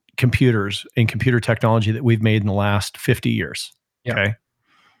in computers and computer technology that we've made in the last 50 years, okay,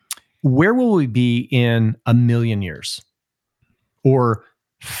 where will we be in 1 million years or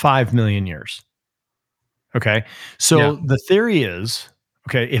 5 million years? Okay. So the theory is,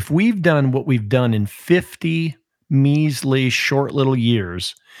 okay, if we've done what we've done in 50 measly short little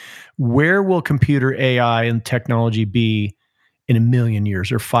years, where will computer AI and technology be in 1 million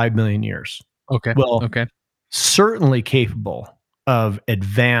years or 5 million years? Okay. Well, certainly capable of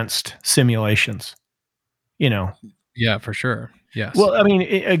advanced simulations, Yeah, for sure. Yes. Well, I mean,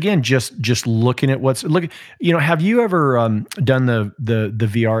 again, just looking at have you ever done the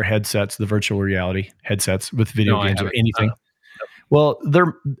VR headsets, the virtual reality headsets with video games or anything? Well,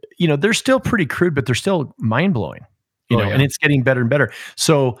 they're still pretty crude, but they're still mind blowing, and it's getting better and better.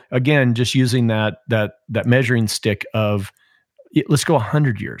 So again, just using that measuring stick of, let's go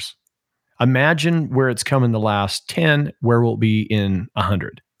 100 years. Imagine where it's come in the last 10, where will it be in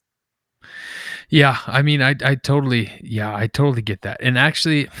 100? Yeah, I mean, I totally get that. And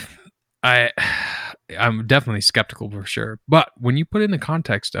actually, I'm definitely skeptical for sure. But when you put in the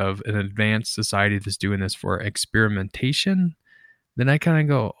context of an advanced society that's doing this for experimentation, then I kind of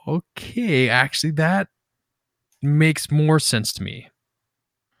go, okay, actually, that makes more sense to me.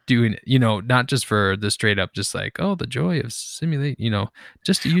 Doing it, not just for the straight up, just like, oh, the joy of simulate,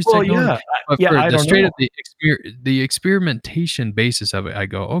 just to use technology. But for the straight up, the experimentation basis of it, I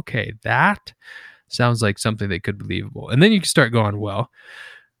go, okay, that sounds like something that could be believable. And then you can start going, well,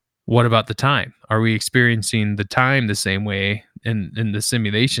 what about the time? Are we experiencing the time the same way in the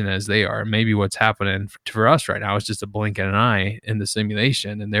simulation as they are? Maybe what's happening for us right now is just a blink of an eye in the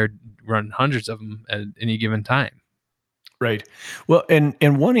simulation, and they're running hundreds of them at any given time. Right. Well, and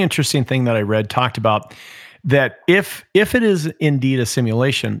one interesting thing that I read talked about that if it is indeed a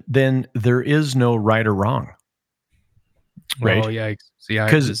simulation, then there is no right or wrong. Right. Oh yeah.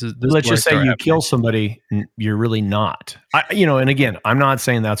 Because let's just say you kill somebody, you're really not. And again, I'm not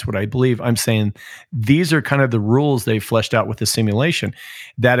saying that's what I believe. I'm saying these are kind of the rules they fleshed out with the simulation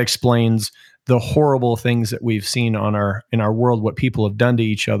that explains the horrible things that we've seen in our world, what people have done to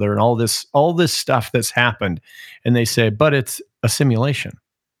each other, and all this stuff that's happened. And they say, but it's a simulation.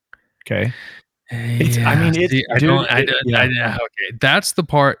 Okay. Okay, that's the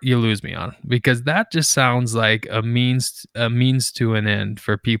part you lose me on, because that just sounds like a means to an end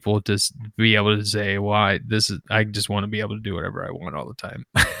for people to be able to say, "Well, I just want to be able to do whatever I want all the time."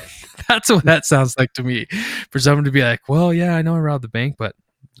 That's what that sounds like to me. For someone to be like, "Well, yeah, I know I robbed the bank, but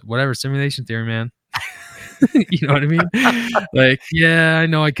whatever, simulation theory, man." You know what I mean? Like, yeah, I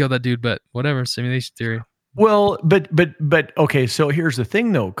know I killed that dude, but whatever, simulation theory. Well, but okay. So here's the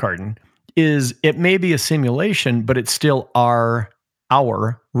thing, though, Cardin. Is it may be a simulation, but it's still our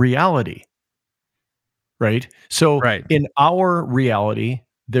reality, right? So in our reality,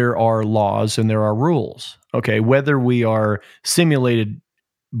 there are laws and there are rules. Okay, whether we are simulated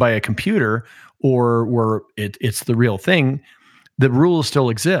by a computer or it's the real thing, the rules still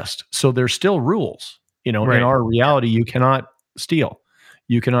exist. So there's still rules. In our reality, you cannot steal,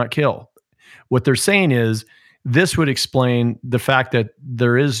 you cannot kill. What they're saying is, this would explain the fact that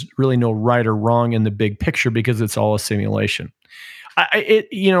there is really no right or wrong in the big picture, because it's all a simulation.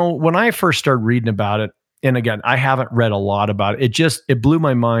 When I first started reading about it, and again, I haven't read a lot about it. It blew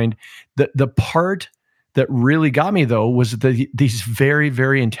my mind. The part that really got me, though, was these very,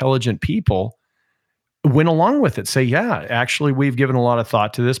 very intelligent people went along with it. Say, yeah, actually, we've given a lot of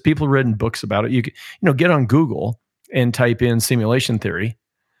thought to this. People have written books about it. You can, get on Google and type in simulation theory,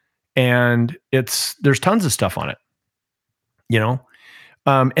 and there's tons of stuff on it,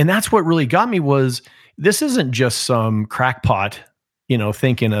 and that's what really got me. Was this isn't just some crackpot,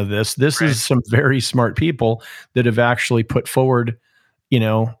 thinking of this. This is some very smart people that have actually put forward,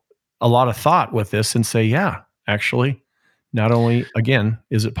 a lot of thought with this, and say, yeah, actually, not only again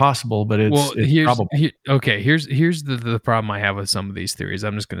is it possible, but it's probable. Here's the problem I have with some of these theories.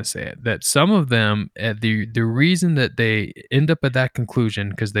 I'm just going to say it, that some of them, the reason that they end up at that conclusion,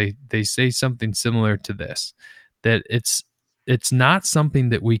 because they say something similar to this, that it's not something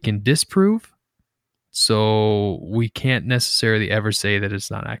that we can disprove, so we can't necessarily ever say that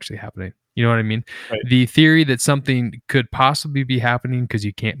it's not actually happening. You know what I mean? Right. The theory that something could possibly be happening because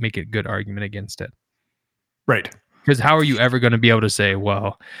you can't make a good argument against it. Right. Because how are you ever going to be able to say,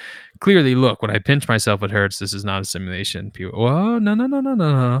 well, clearly, look, when I pinch myself, it hurts. This is not a simulation. People, well, no,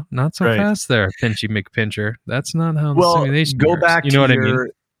 not so fast there, Pinchy McPincher. That's not how the simulation works. Back you know what I mean?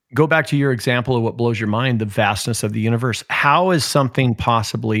 Go back to your example of what blows your mind, the vastness of the universe. How is something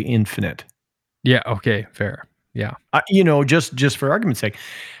possibly infinite? Yeah, okay, fair. Yeah. Just for argument's sake,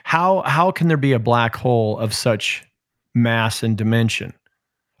 how can there be a black hole of such mass and dimension?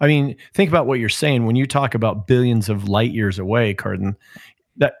 I mean, think about what you're saying when you talk about billions of light years away, Cardin.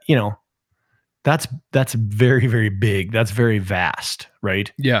 That that's very, very big. That's very vast,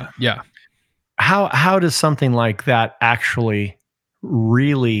 right? Yeah. How does something like that actually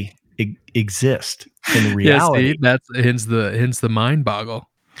really exist in reality? Yeah, see, that's hence the mind boggle.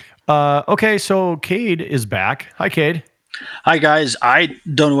 Okay, so Cade is back. Hi, Cade. Hi, guys. I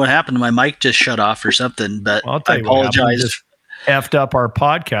don't know what happened. My mic just shut off or something, but I apologize. Effed up our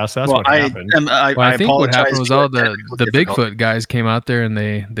podcast. That's what happened. I think what happened was all the Bigfoot guys came out there and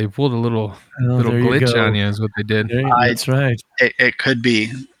they pulled a little glitch on you, is what they did. That's right. It could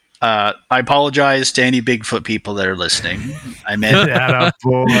be. I apologize to any Bigfoot people that are listening. I meant that,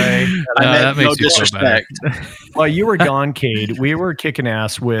 boy. That makes no disrespect. While you were gone, Cade, we were kicking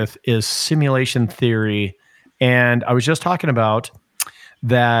ass with is simulation theory, and I was just talking about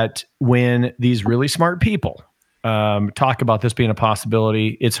that when these really smart people talk about this being a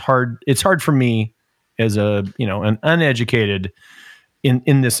possibility, it's hard for me as an uneducated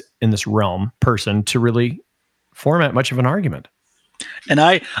in this realm person to really format much of an argument. And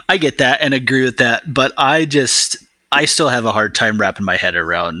I get that and agree with that, but I still have a hard time wrapping my head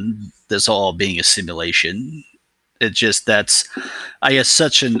around this all being a simulation. That's, I guess,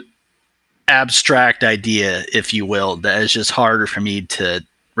 such an abstract idea, if you will, that it's just harder for me to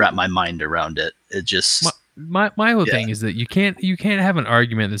wrap my mind around it. It just my whole thing is that you can't have an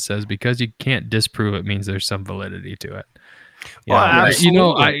argument that says because you can't disprove it means there's some validity to it. Yeah,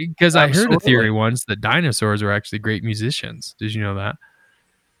 because I heard a theory once that dinosaurs were actually great musicians. Did you know that?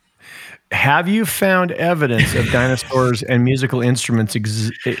 Have you found evidence of dinosaurs and musical instruments? But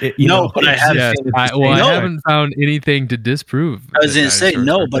I haven't. I haven't found anything to disprove. I was going to say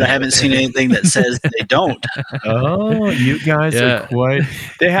no, but I haven't seen anything that says they don't. Oh, you guys are quite.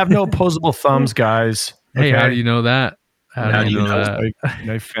 They have no opposable thumbs, guys. Okay? Hey, how do you know that? How do you know that?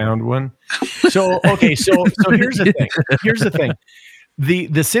 I found one. So here's the thing.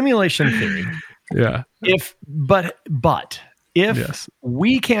 The simulation theory. Yeah. If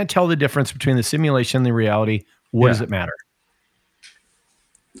we can't tell the difference between the simulation and the reality, what does it matter?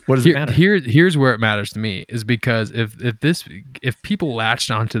 What does it matter? Here's where it matters to me is because if people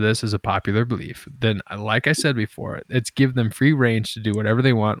latched onto this as a popular belief, then like I said before, it's give them free range to do whatever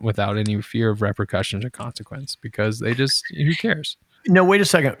they want without any fear of repercussions or consequence because they just who cares? No, wait a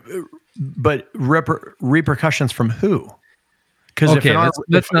second. But repercussions from who? Because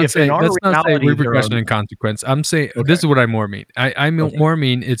let's not say repercussion and consequence. I'm saying this is what I more mean. I more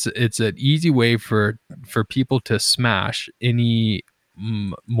mean it's an easy way for people to smash any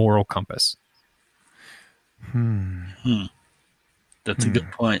moral compass. That's a good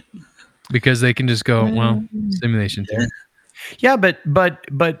point. Because they can just go, well, simulation theory. Yeah, but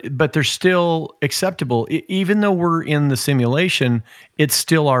they're still acceptable. Even though we're in the simulation, it's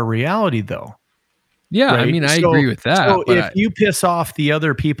still our reality, though. Yeah, right? I mean, I agree with that. So if you piss off the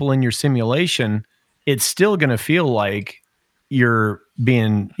other people in your simulation, it's still going to feel like you're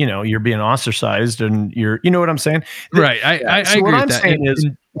being ostracized, and you know what I'm saying? Right. I agree what with I'm that. saying is,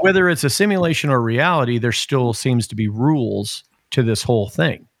 whether it's a simulation or reality, there still seems to be rules to this whole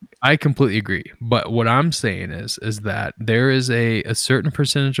thing. I completely agree. But what I'm saying is that there is a certain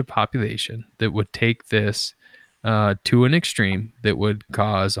percentage of population that would take this to an extreme that would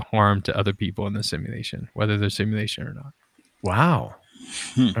cause harm to other people in the simulation, whether they're simulation or not. Wow.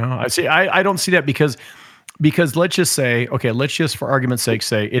 Oh, I see. I don't see that because let's just say, let's just for argument's sake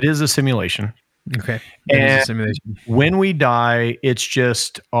say it is a simulation. Okay. And a simulation. When we die, it's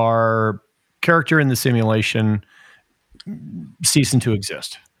just our character in the simulation ceasing to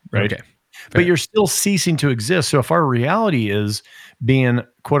exist. Right. Okay. But you're still ceasing to exist. So if our reality is being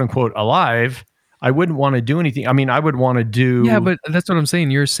quote unquote alive, I wouldn't want to do anything. I mean, I would want to do. Yeah, but that's what I'm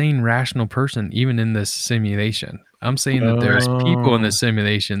saying. You're a sane, rational person, even in this simulation. I'm saying that there's people in the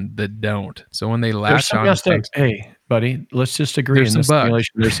simulation that don't. So when they latch on, hey, buddy, let's just agree. In the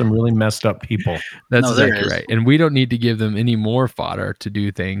simulation, there's some really messed up people. That's exactly right. And we don't need to give them any more fodder to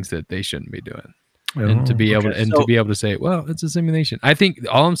do things that they shouldn't be doing. And to be able to say, well, it's a simulation. I think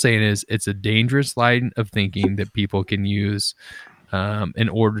all I'm saying is it's a dangerous line of thinking that people can use in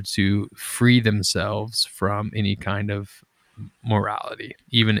order to free themselves from any kind of morality,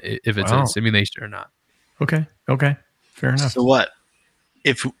 even if it's a simulation or not. Okay. Fair enough. So what?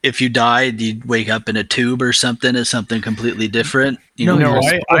 If you died, you'd wake up in a tube or something as something completely different?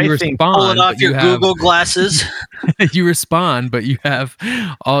 I think pulling off your Google glasses. You respond, but you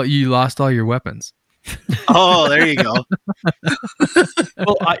lost all your weapons. Oh, there you go.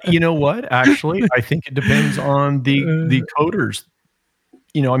 Well, you know what? Actually, I think it depends on the coders.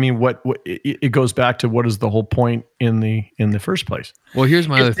 I mean, what it goes back to what is the whole point in the first place? Well, here's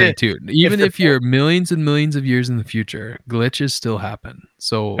my other thing too. Even if you're millions and millions of years in the future, glitches still happen.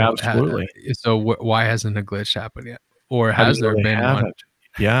 So absolutely. Why hasn't a glitch happened yet? Or has there been one?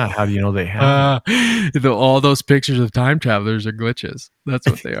 Yeah, how do you know they have? All those pictures of time travelers are glitches. That's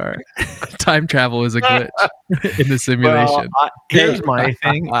what they are. Time travel is a glitch in the simulation. Well, here's my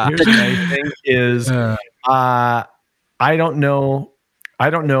thing. Is I don't know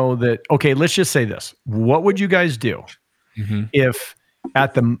that. Okay, let's just say this. What would you guys do if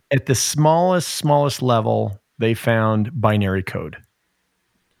at the smallest level they found binary code?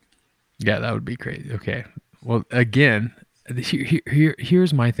 Yeah, that would be crazy. Okay. Well, again,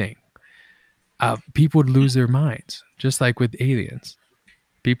 here's my thing. People would lose their minds, just like with aliens.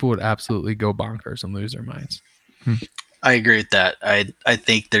 People would absolutely go bonkers and lose their minds. I agree with that. I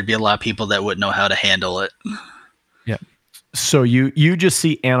think there'd be a lot of people that wouldn't know how to handle it. Yeah. So you just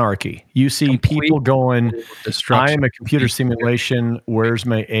see anarchy. You see people going, I'm a computer simulation. Where's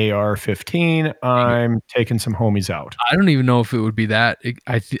my AR-15? I'm taking some homies out. I don't even know if it would be that.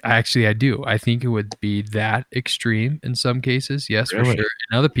 I do. I think it would be that extreme in some cases. Yes, really? For sure.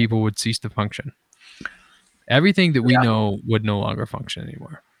 And other people would cease to function. Everything that we know would no longer function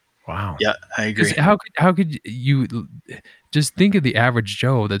anymore. Wow. Yeah, I agree. How could you just think of the average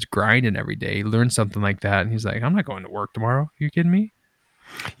Joe that's grinding every day, learn something like that, and he's like, I'm not going to work tomorrow. You kidding me?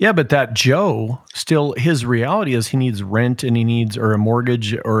 Yeah, but that Joe, still his reality is he needs rent and he needs or a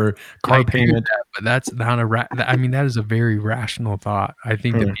mortgage or car payment. But that's not that is a very rational thought. I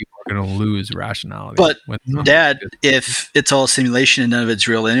think that people are going to lose rationality. But Dad, if it's all simulation and none of it's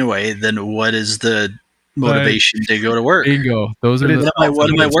real anyway, then what is the motivation to go to work? Bingo. Those are what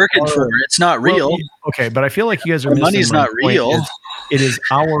am I working for? It's not real. Well, okay, but I feel like you guys are missing money's not real. It is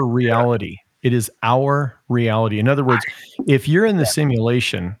our reality. It is our reality. In other words, if you're in the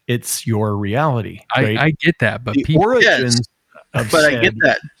simulation, it's your reality. Right? I get that, but the origins. I get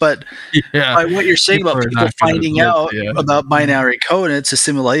that. But by what you're saying about people finding out about binary code and it's a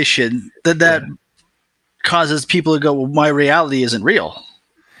simulation, that causes people to go, well, my reality isn't real.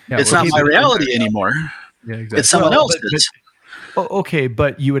 It's not my reality anymore. Yeah, exactly. It's someone else's. Okay,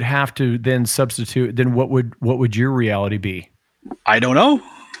 but you would have to then substitute. Then what would your reality be? I don't know.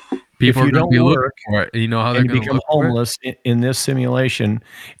 People are going to be looking for it. You know how they're going to become homeless in this simulation.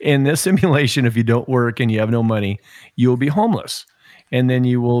 In this simulation, if you don't work and you have no money, you will be homeless, and then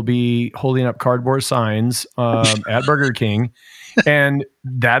you will be holding up cardboard signs at Burger King, and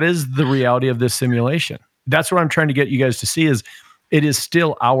that is the reality of this simulation. That's what I'm trying to get you guys to see: is it is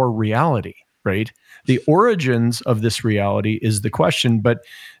still our reality, right? The origins of this reality is the question, but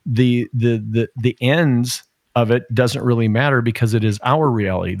the ends of it doesn't really matter because it is our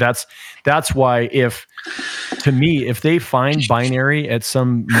reality. That's why if they find binary at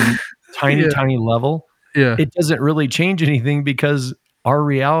some tiny level, it doesn't really change anything because our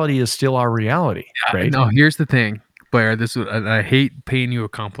reality is still our reality, right? No, here's the thing, Blair. I hate paying you a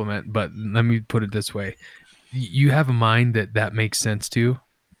compliment, but let me put it this way: you have a mind that makes sense to.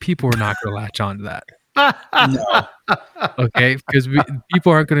 People are not going to latch on to that. No. Okay, because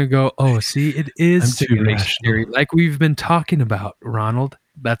people aren't going to go, oh, see, it is simulation theory, like we've been talking about, Ronald.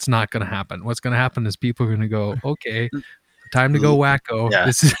 That's not going to happen. What's going to happen is people are going to go, okay, time to go wacko. Yeah.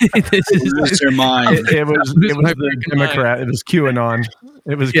 This is their mind. It was the Democrat. It was QAnon.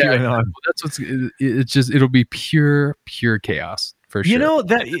 It was QAnon. Well, that's it's just, it'll be pure chaos for sure.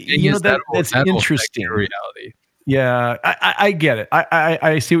 That's interesting. Reality. Yeah, I get it.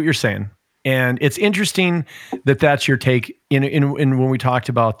 I see what you're saying. And it's interesting that that's your take. In when we talked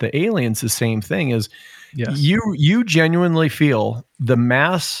about the aliens, the same thing is, you genuinely feel the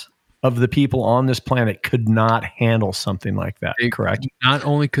mass of the people on this planet could not handle something like that. Correct? Not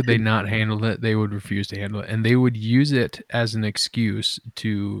only could they not handle it, they would refuse to handle it, and they would use it as an excuse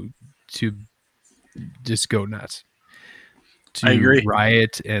to just go nuts. I agree.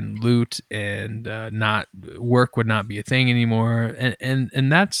 Riot and loot and not work would not be a thing anymore,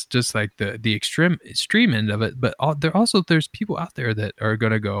 and that's just like the extreme end of it. But there's people out there that are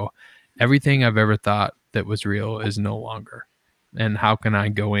going to go, everything I've ever thought that was real is no longer, and how can I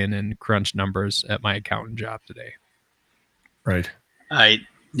go in and crunch numbers at my accountant job today? Right.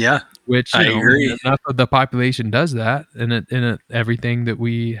 Which I agree. Enough of the population does that, and everything that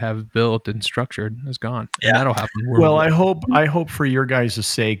we have built and structured is gone. Yeah, and that'll happen. Well, I hope for your guys'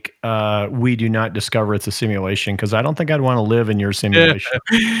 sake, we do not discover it's a simulation, because I don't think I'd want to live in your simulation.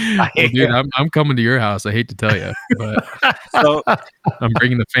 Well, dude, I'm coming to your house. I hate to tell you, but so, I'm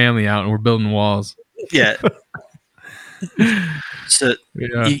bringing the family out, and we're building walls. Yeah. So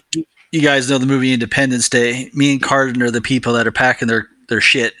you guys know the movie Independence Day. Me and Carden are the people that are packing their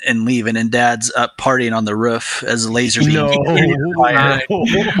shit and leaving, and Dad's up partying on the roof as the laser beam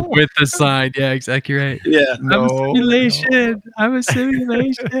with the sign. Yeah, exactly right. Yeah, I'm a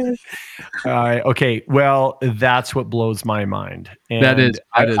simulation. Okay, well, that's what blows my mind. And that is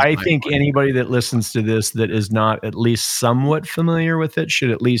I think anybody that listens to this that is not at least somewhat familiar with it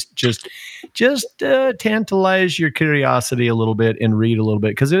should at least just tantalize your curiosity a little bit and read a little bit,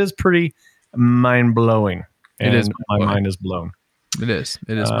 because it is pretty mind blowing. It is. My mind is blown. It is.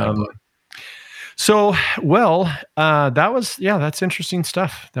 So, well, that's interesting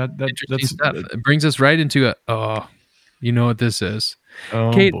stuff. That's stuff. It brings us right into you know what this is.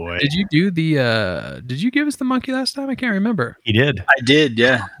 Oh, Kate, boy. did you do did you give us the monkey last time? I can't remember. He did. I did,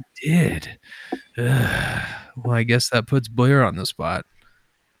 yeah. Well, I guess that puts Blair on the spot.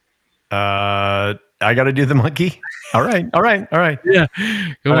 I got to do the monkey. All right. Yeah.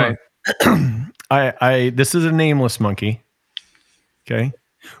 Go on. This is a nameless monkey. Okay.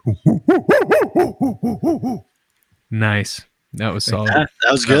 Nice. That was solid. That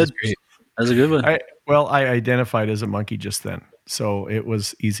was good. That was a good one. I identified as a monkey just then, so it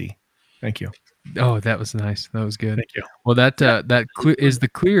was easy. Thank you. Oh, that was nice. That was good. Thank you. Well, that is the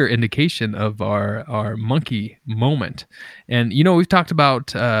clear indication of our monkey moment. And we've talked about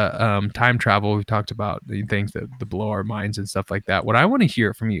time travel. We've talked about the things that blow our minds and stuff like that. What I want to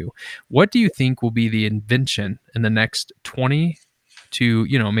hear from you, what do you think will be the invention in the next 20 to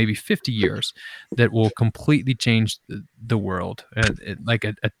maybe 50 years that will completely change the world, like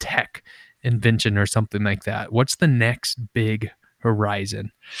a tech invention or something like that? What's the next big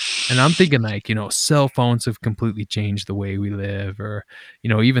horizon? And I'm thinking like, cell phones have completely changed the way we live, or,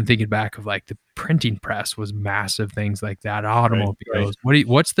 even thinking back of like the printing press was massive, things like that, automobiles. Right.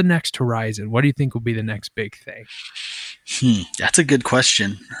 What's the next horizon? What do you think will be the next big thing? That's a good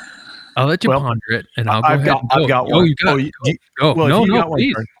question. I'll let you ponder it, and I'll go ahead. I've got one. Oh, you got go. Well, no,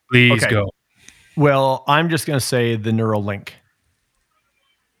 please go. Well, I'm just going to say the Neuralink.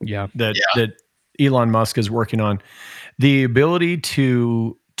 Yeah. That Elon Musk is working on. The ability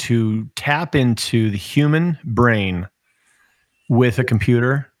to tap into the human brain with a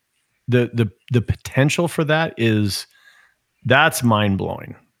computer, the potential for that is That's mind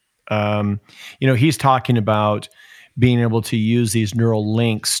blowing. He's talking about being able to use these neural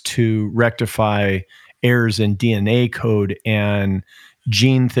links to rectify errors in DNA code and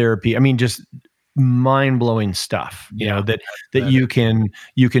gene therapy. I mean, just mind-blowing stuff, that you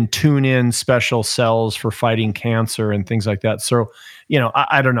can tune in special cells for fighting cancer and things like that. So,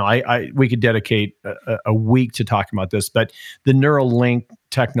 I don't know. We could dedicate a week to talking about this, but the neural link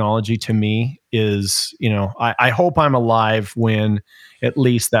technology to me is, I hope I'm alive when at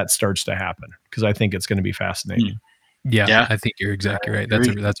least that starts to happen, because I think it's going to be fascinating. Yeah, I think you're exactly right. That's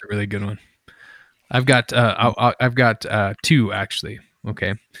a really good one. I've got two actually.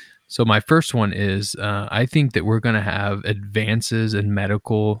 Okay. So my first one is I think that we're going to have advances in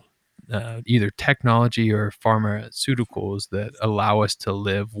medical, either technology or pharmaceuticals that allow us to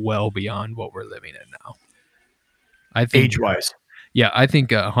live well beyond what we're living in now. I think age-wise. Yeah, I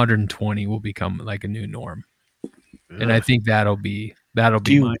think 120 will become like a new norm. And I think that'll be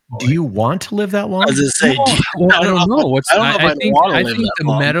do you want to live that long? I was just say, I don't know. I think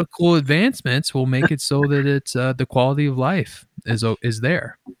the medical advancements will make it so that it's the quality of life is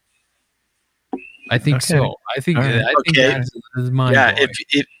there. I think so. I think that is mind blowing.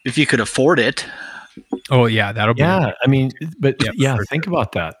 If you could afford it. Oh yeah, that'll be. Yeah, I mean, but think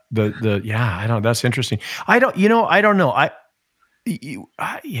about that. I don't. That's interesting. I don't know. I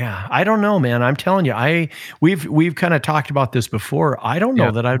don't know, man. I'm telling you, we've kind of talked about this before. I don't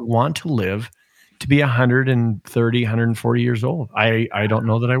know that I'd want to live to be 130, 140 years old. I don't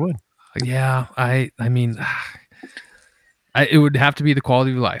know that I would. Yeah, I mean, it would have to be the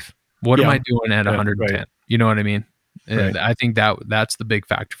quality of life. What am I doing at 110? Right. You know what I mean? And I think that's the big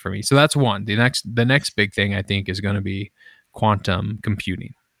factor for me. So that's one. The next big thing I think is going to be quantum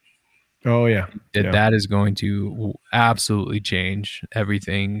computing. Oh yeah. That is going to absolutely change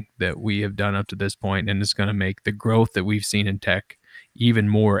everything that we have done up to this point, and it's going to make the growth that we've seen in tech even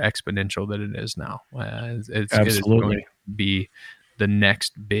more exponential than it is now. It is going to be the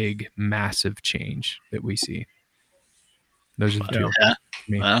next big, massive change that we see. Those are the two. Yeah.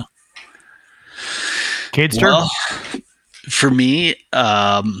 Well, Cade, for me,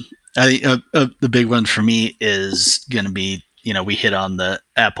 I think the big one for me is going to be, we hit on the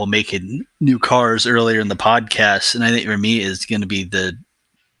Apple making new cars earlier in the podcast, and I think for me is going to be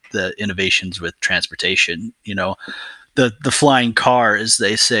the innovations with transportation. The flying car, as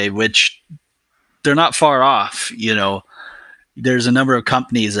they say, which they're not far off. There's a number of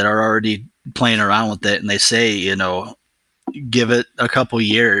companies that are already playing around with it, and they say, give it a couple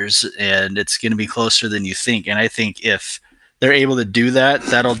years and it's going to be closer than you think. And I think if they're able to do that,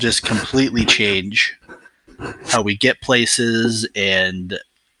 that'll just completely change how we get places. And,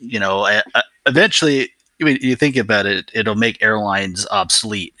 eventually, you think about it, it'll make airlines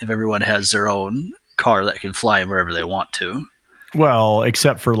obsolete if everyone has their own car that can fly wherever they want to. Well,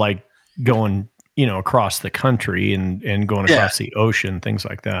 except for like going, across the country and going across the ocean, things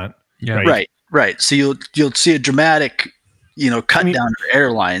like that. Yeah. Right. So you'll see a dramatic cut down to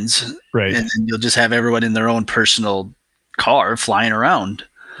airlines, right? And then you'll just have everyone in their own personal car flying around.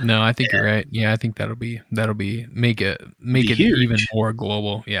 No, I think you're right. Yeah, I think that'll be make it even more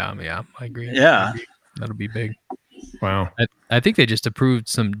global. Yeah, I agree. Yeah, that'll be big. Wow. I think they just approved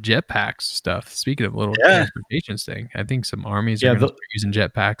some jetpacks stuff. Speaking of little transportation thing, I think some armies are going to start using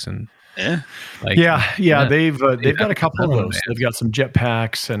jetpacks and. They've got a couple of those. They've got some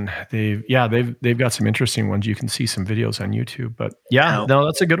jetpacks, and they've got some interesting ones. You can see some videos on YouTube. But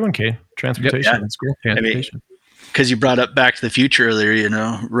that's a good one, Kate. Transportation, it's cool. Transportation. Because you brought up Back to the Future earlier,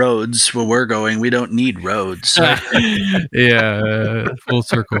 roads. Where we're going, we don't need roads. Full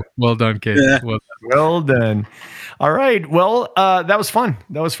circle. Well done, Kate. Yeah. Well done. All right. Well, that was fun.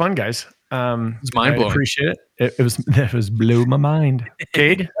 That was fun, guys. It's mind blowing. I appreciate it. It was blew my mind.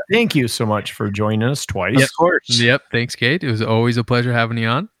 Cade, thank you so much for joining us twice. Of course. Yep. Thanks, Cade. It was always a pleasure having you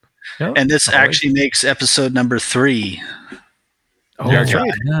on. Yep, and this actually makes episode number 3. Oh, that's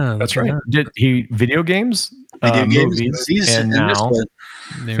right. Yeah, that's right. Did he video games, movies, and now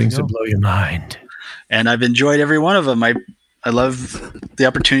things that blow your mind. And I've enjoyed every one of them. I love the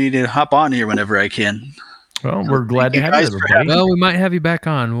opportunity to hop on here whenever I can. Well, we're glad to have you, everybody. Well, we might have you back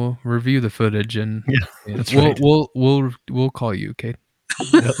on. We'll review the footage, and we'll call you, Kate.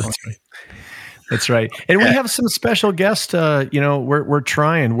 That's right. That's right. And we have some special guests. We're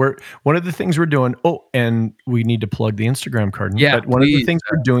trying. One of the things we're doing. Oh, and we need to plug the Instagram card. Yeah. But one of the things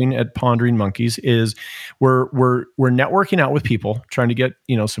we're doing at Pondering Monkeys is we're networking out with people, trying to get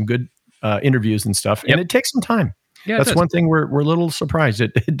some good interviews and stuff. And it takes some time. that's one thing we're a little surprised.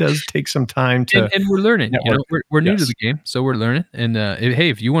 It does take some time to, and we're learning. You know, we're new to the game, so we're learning. And hey,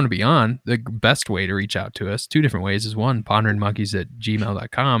 if you want to be on, the best way to reach out to us, 2 different ways is one,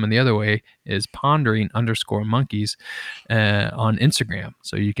 ponderingmonkeys@gmail.com, and the other way is pondering_monkeys on Instagram.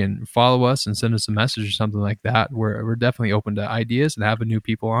 So you can follow us and send us a message or something like that. We're definitely open to ideas and having new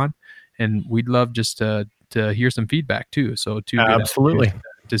people on, and we'd love just to hear some feedback too. So absolutely.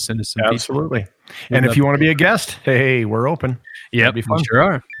 To send us some absolutely feedback. And if you want to be a guest, hey, we're open. Yeah, be fun.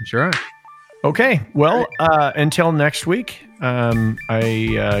 Sure are. Okay, well, until next week,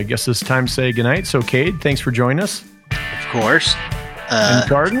 I guess it's time to say goodnight. So Cade, thanks for joining us. Of course. And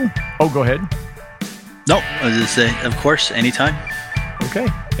Garden? Go ahead. No, I was going to say, of course, anytime. Okay,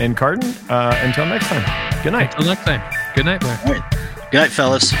 and Carden, until next time. Good night. Until next time. Good night, Blair. All right. Good night,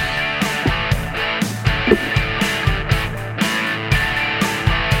 fellas.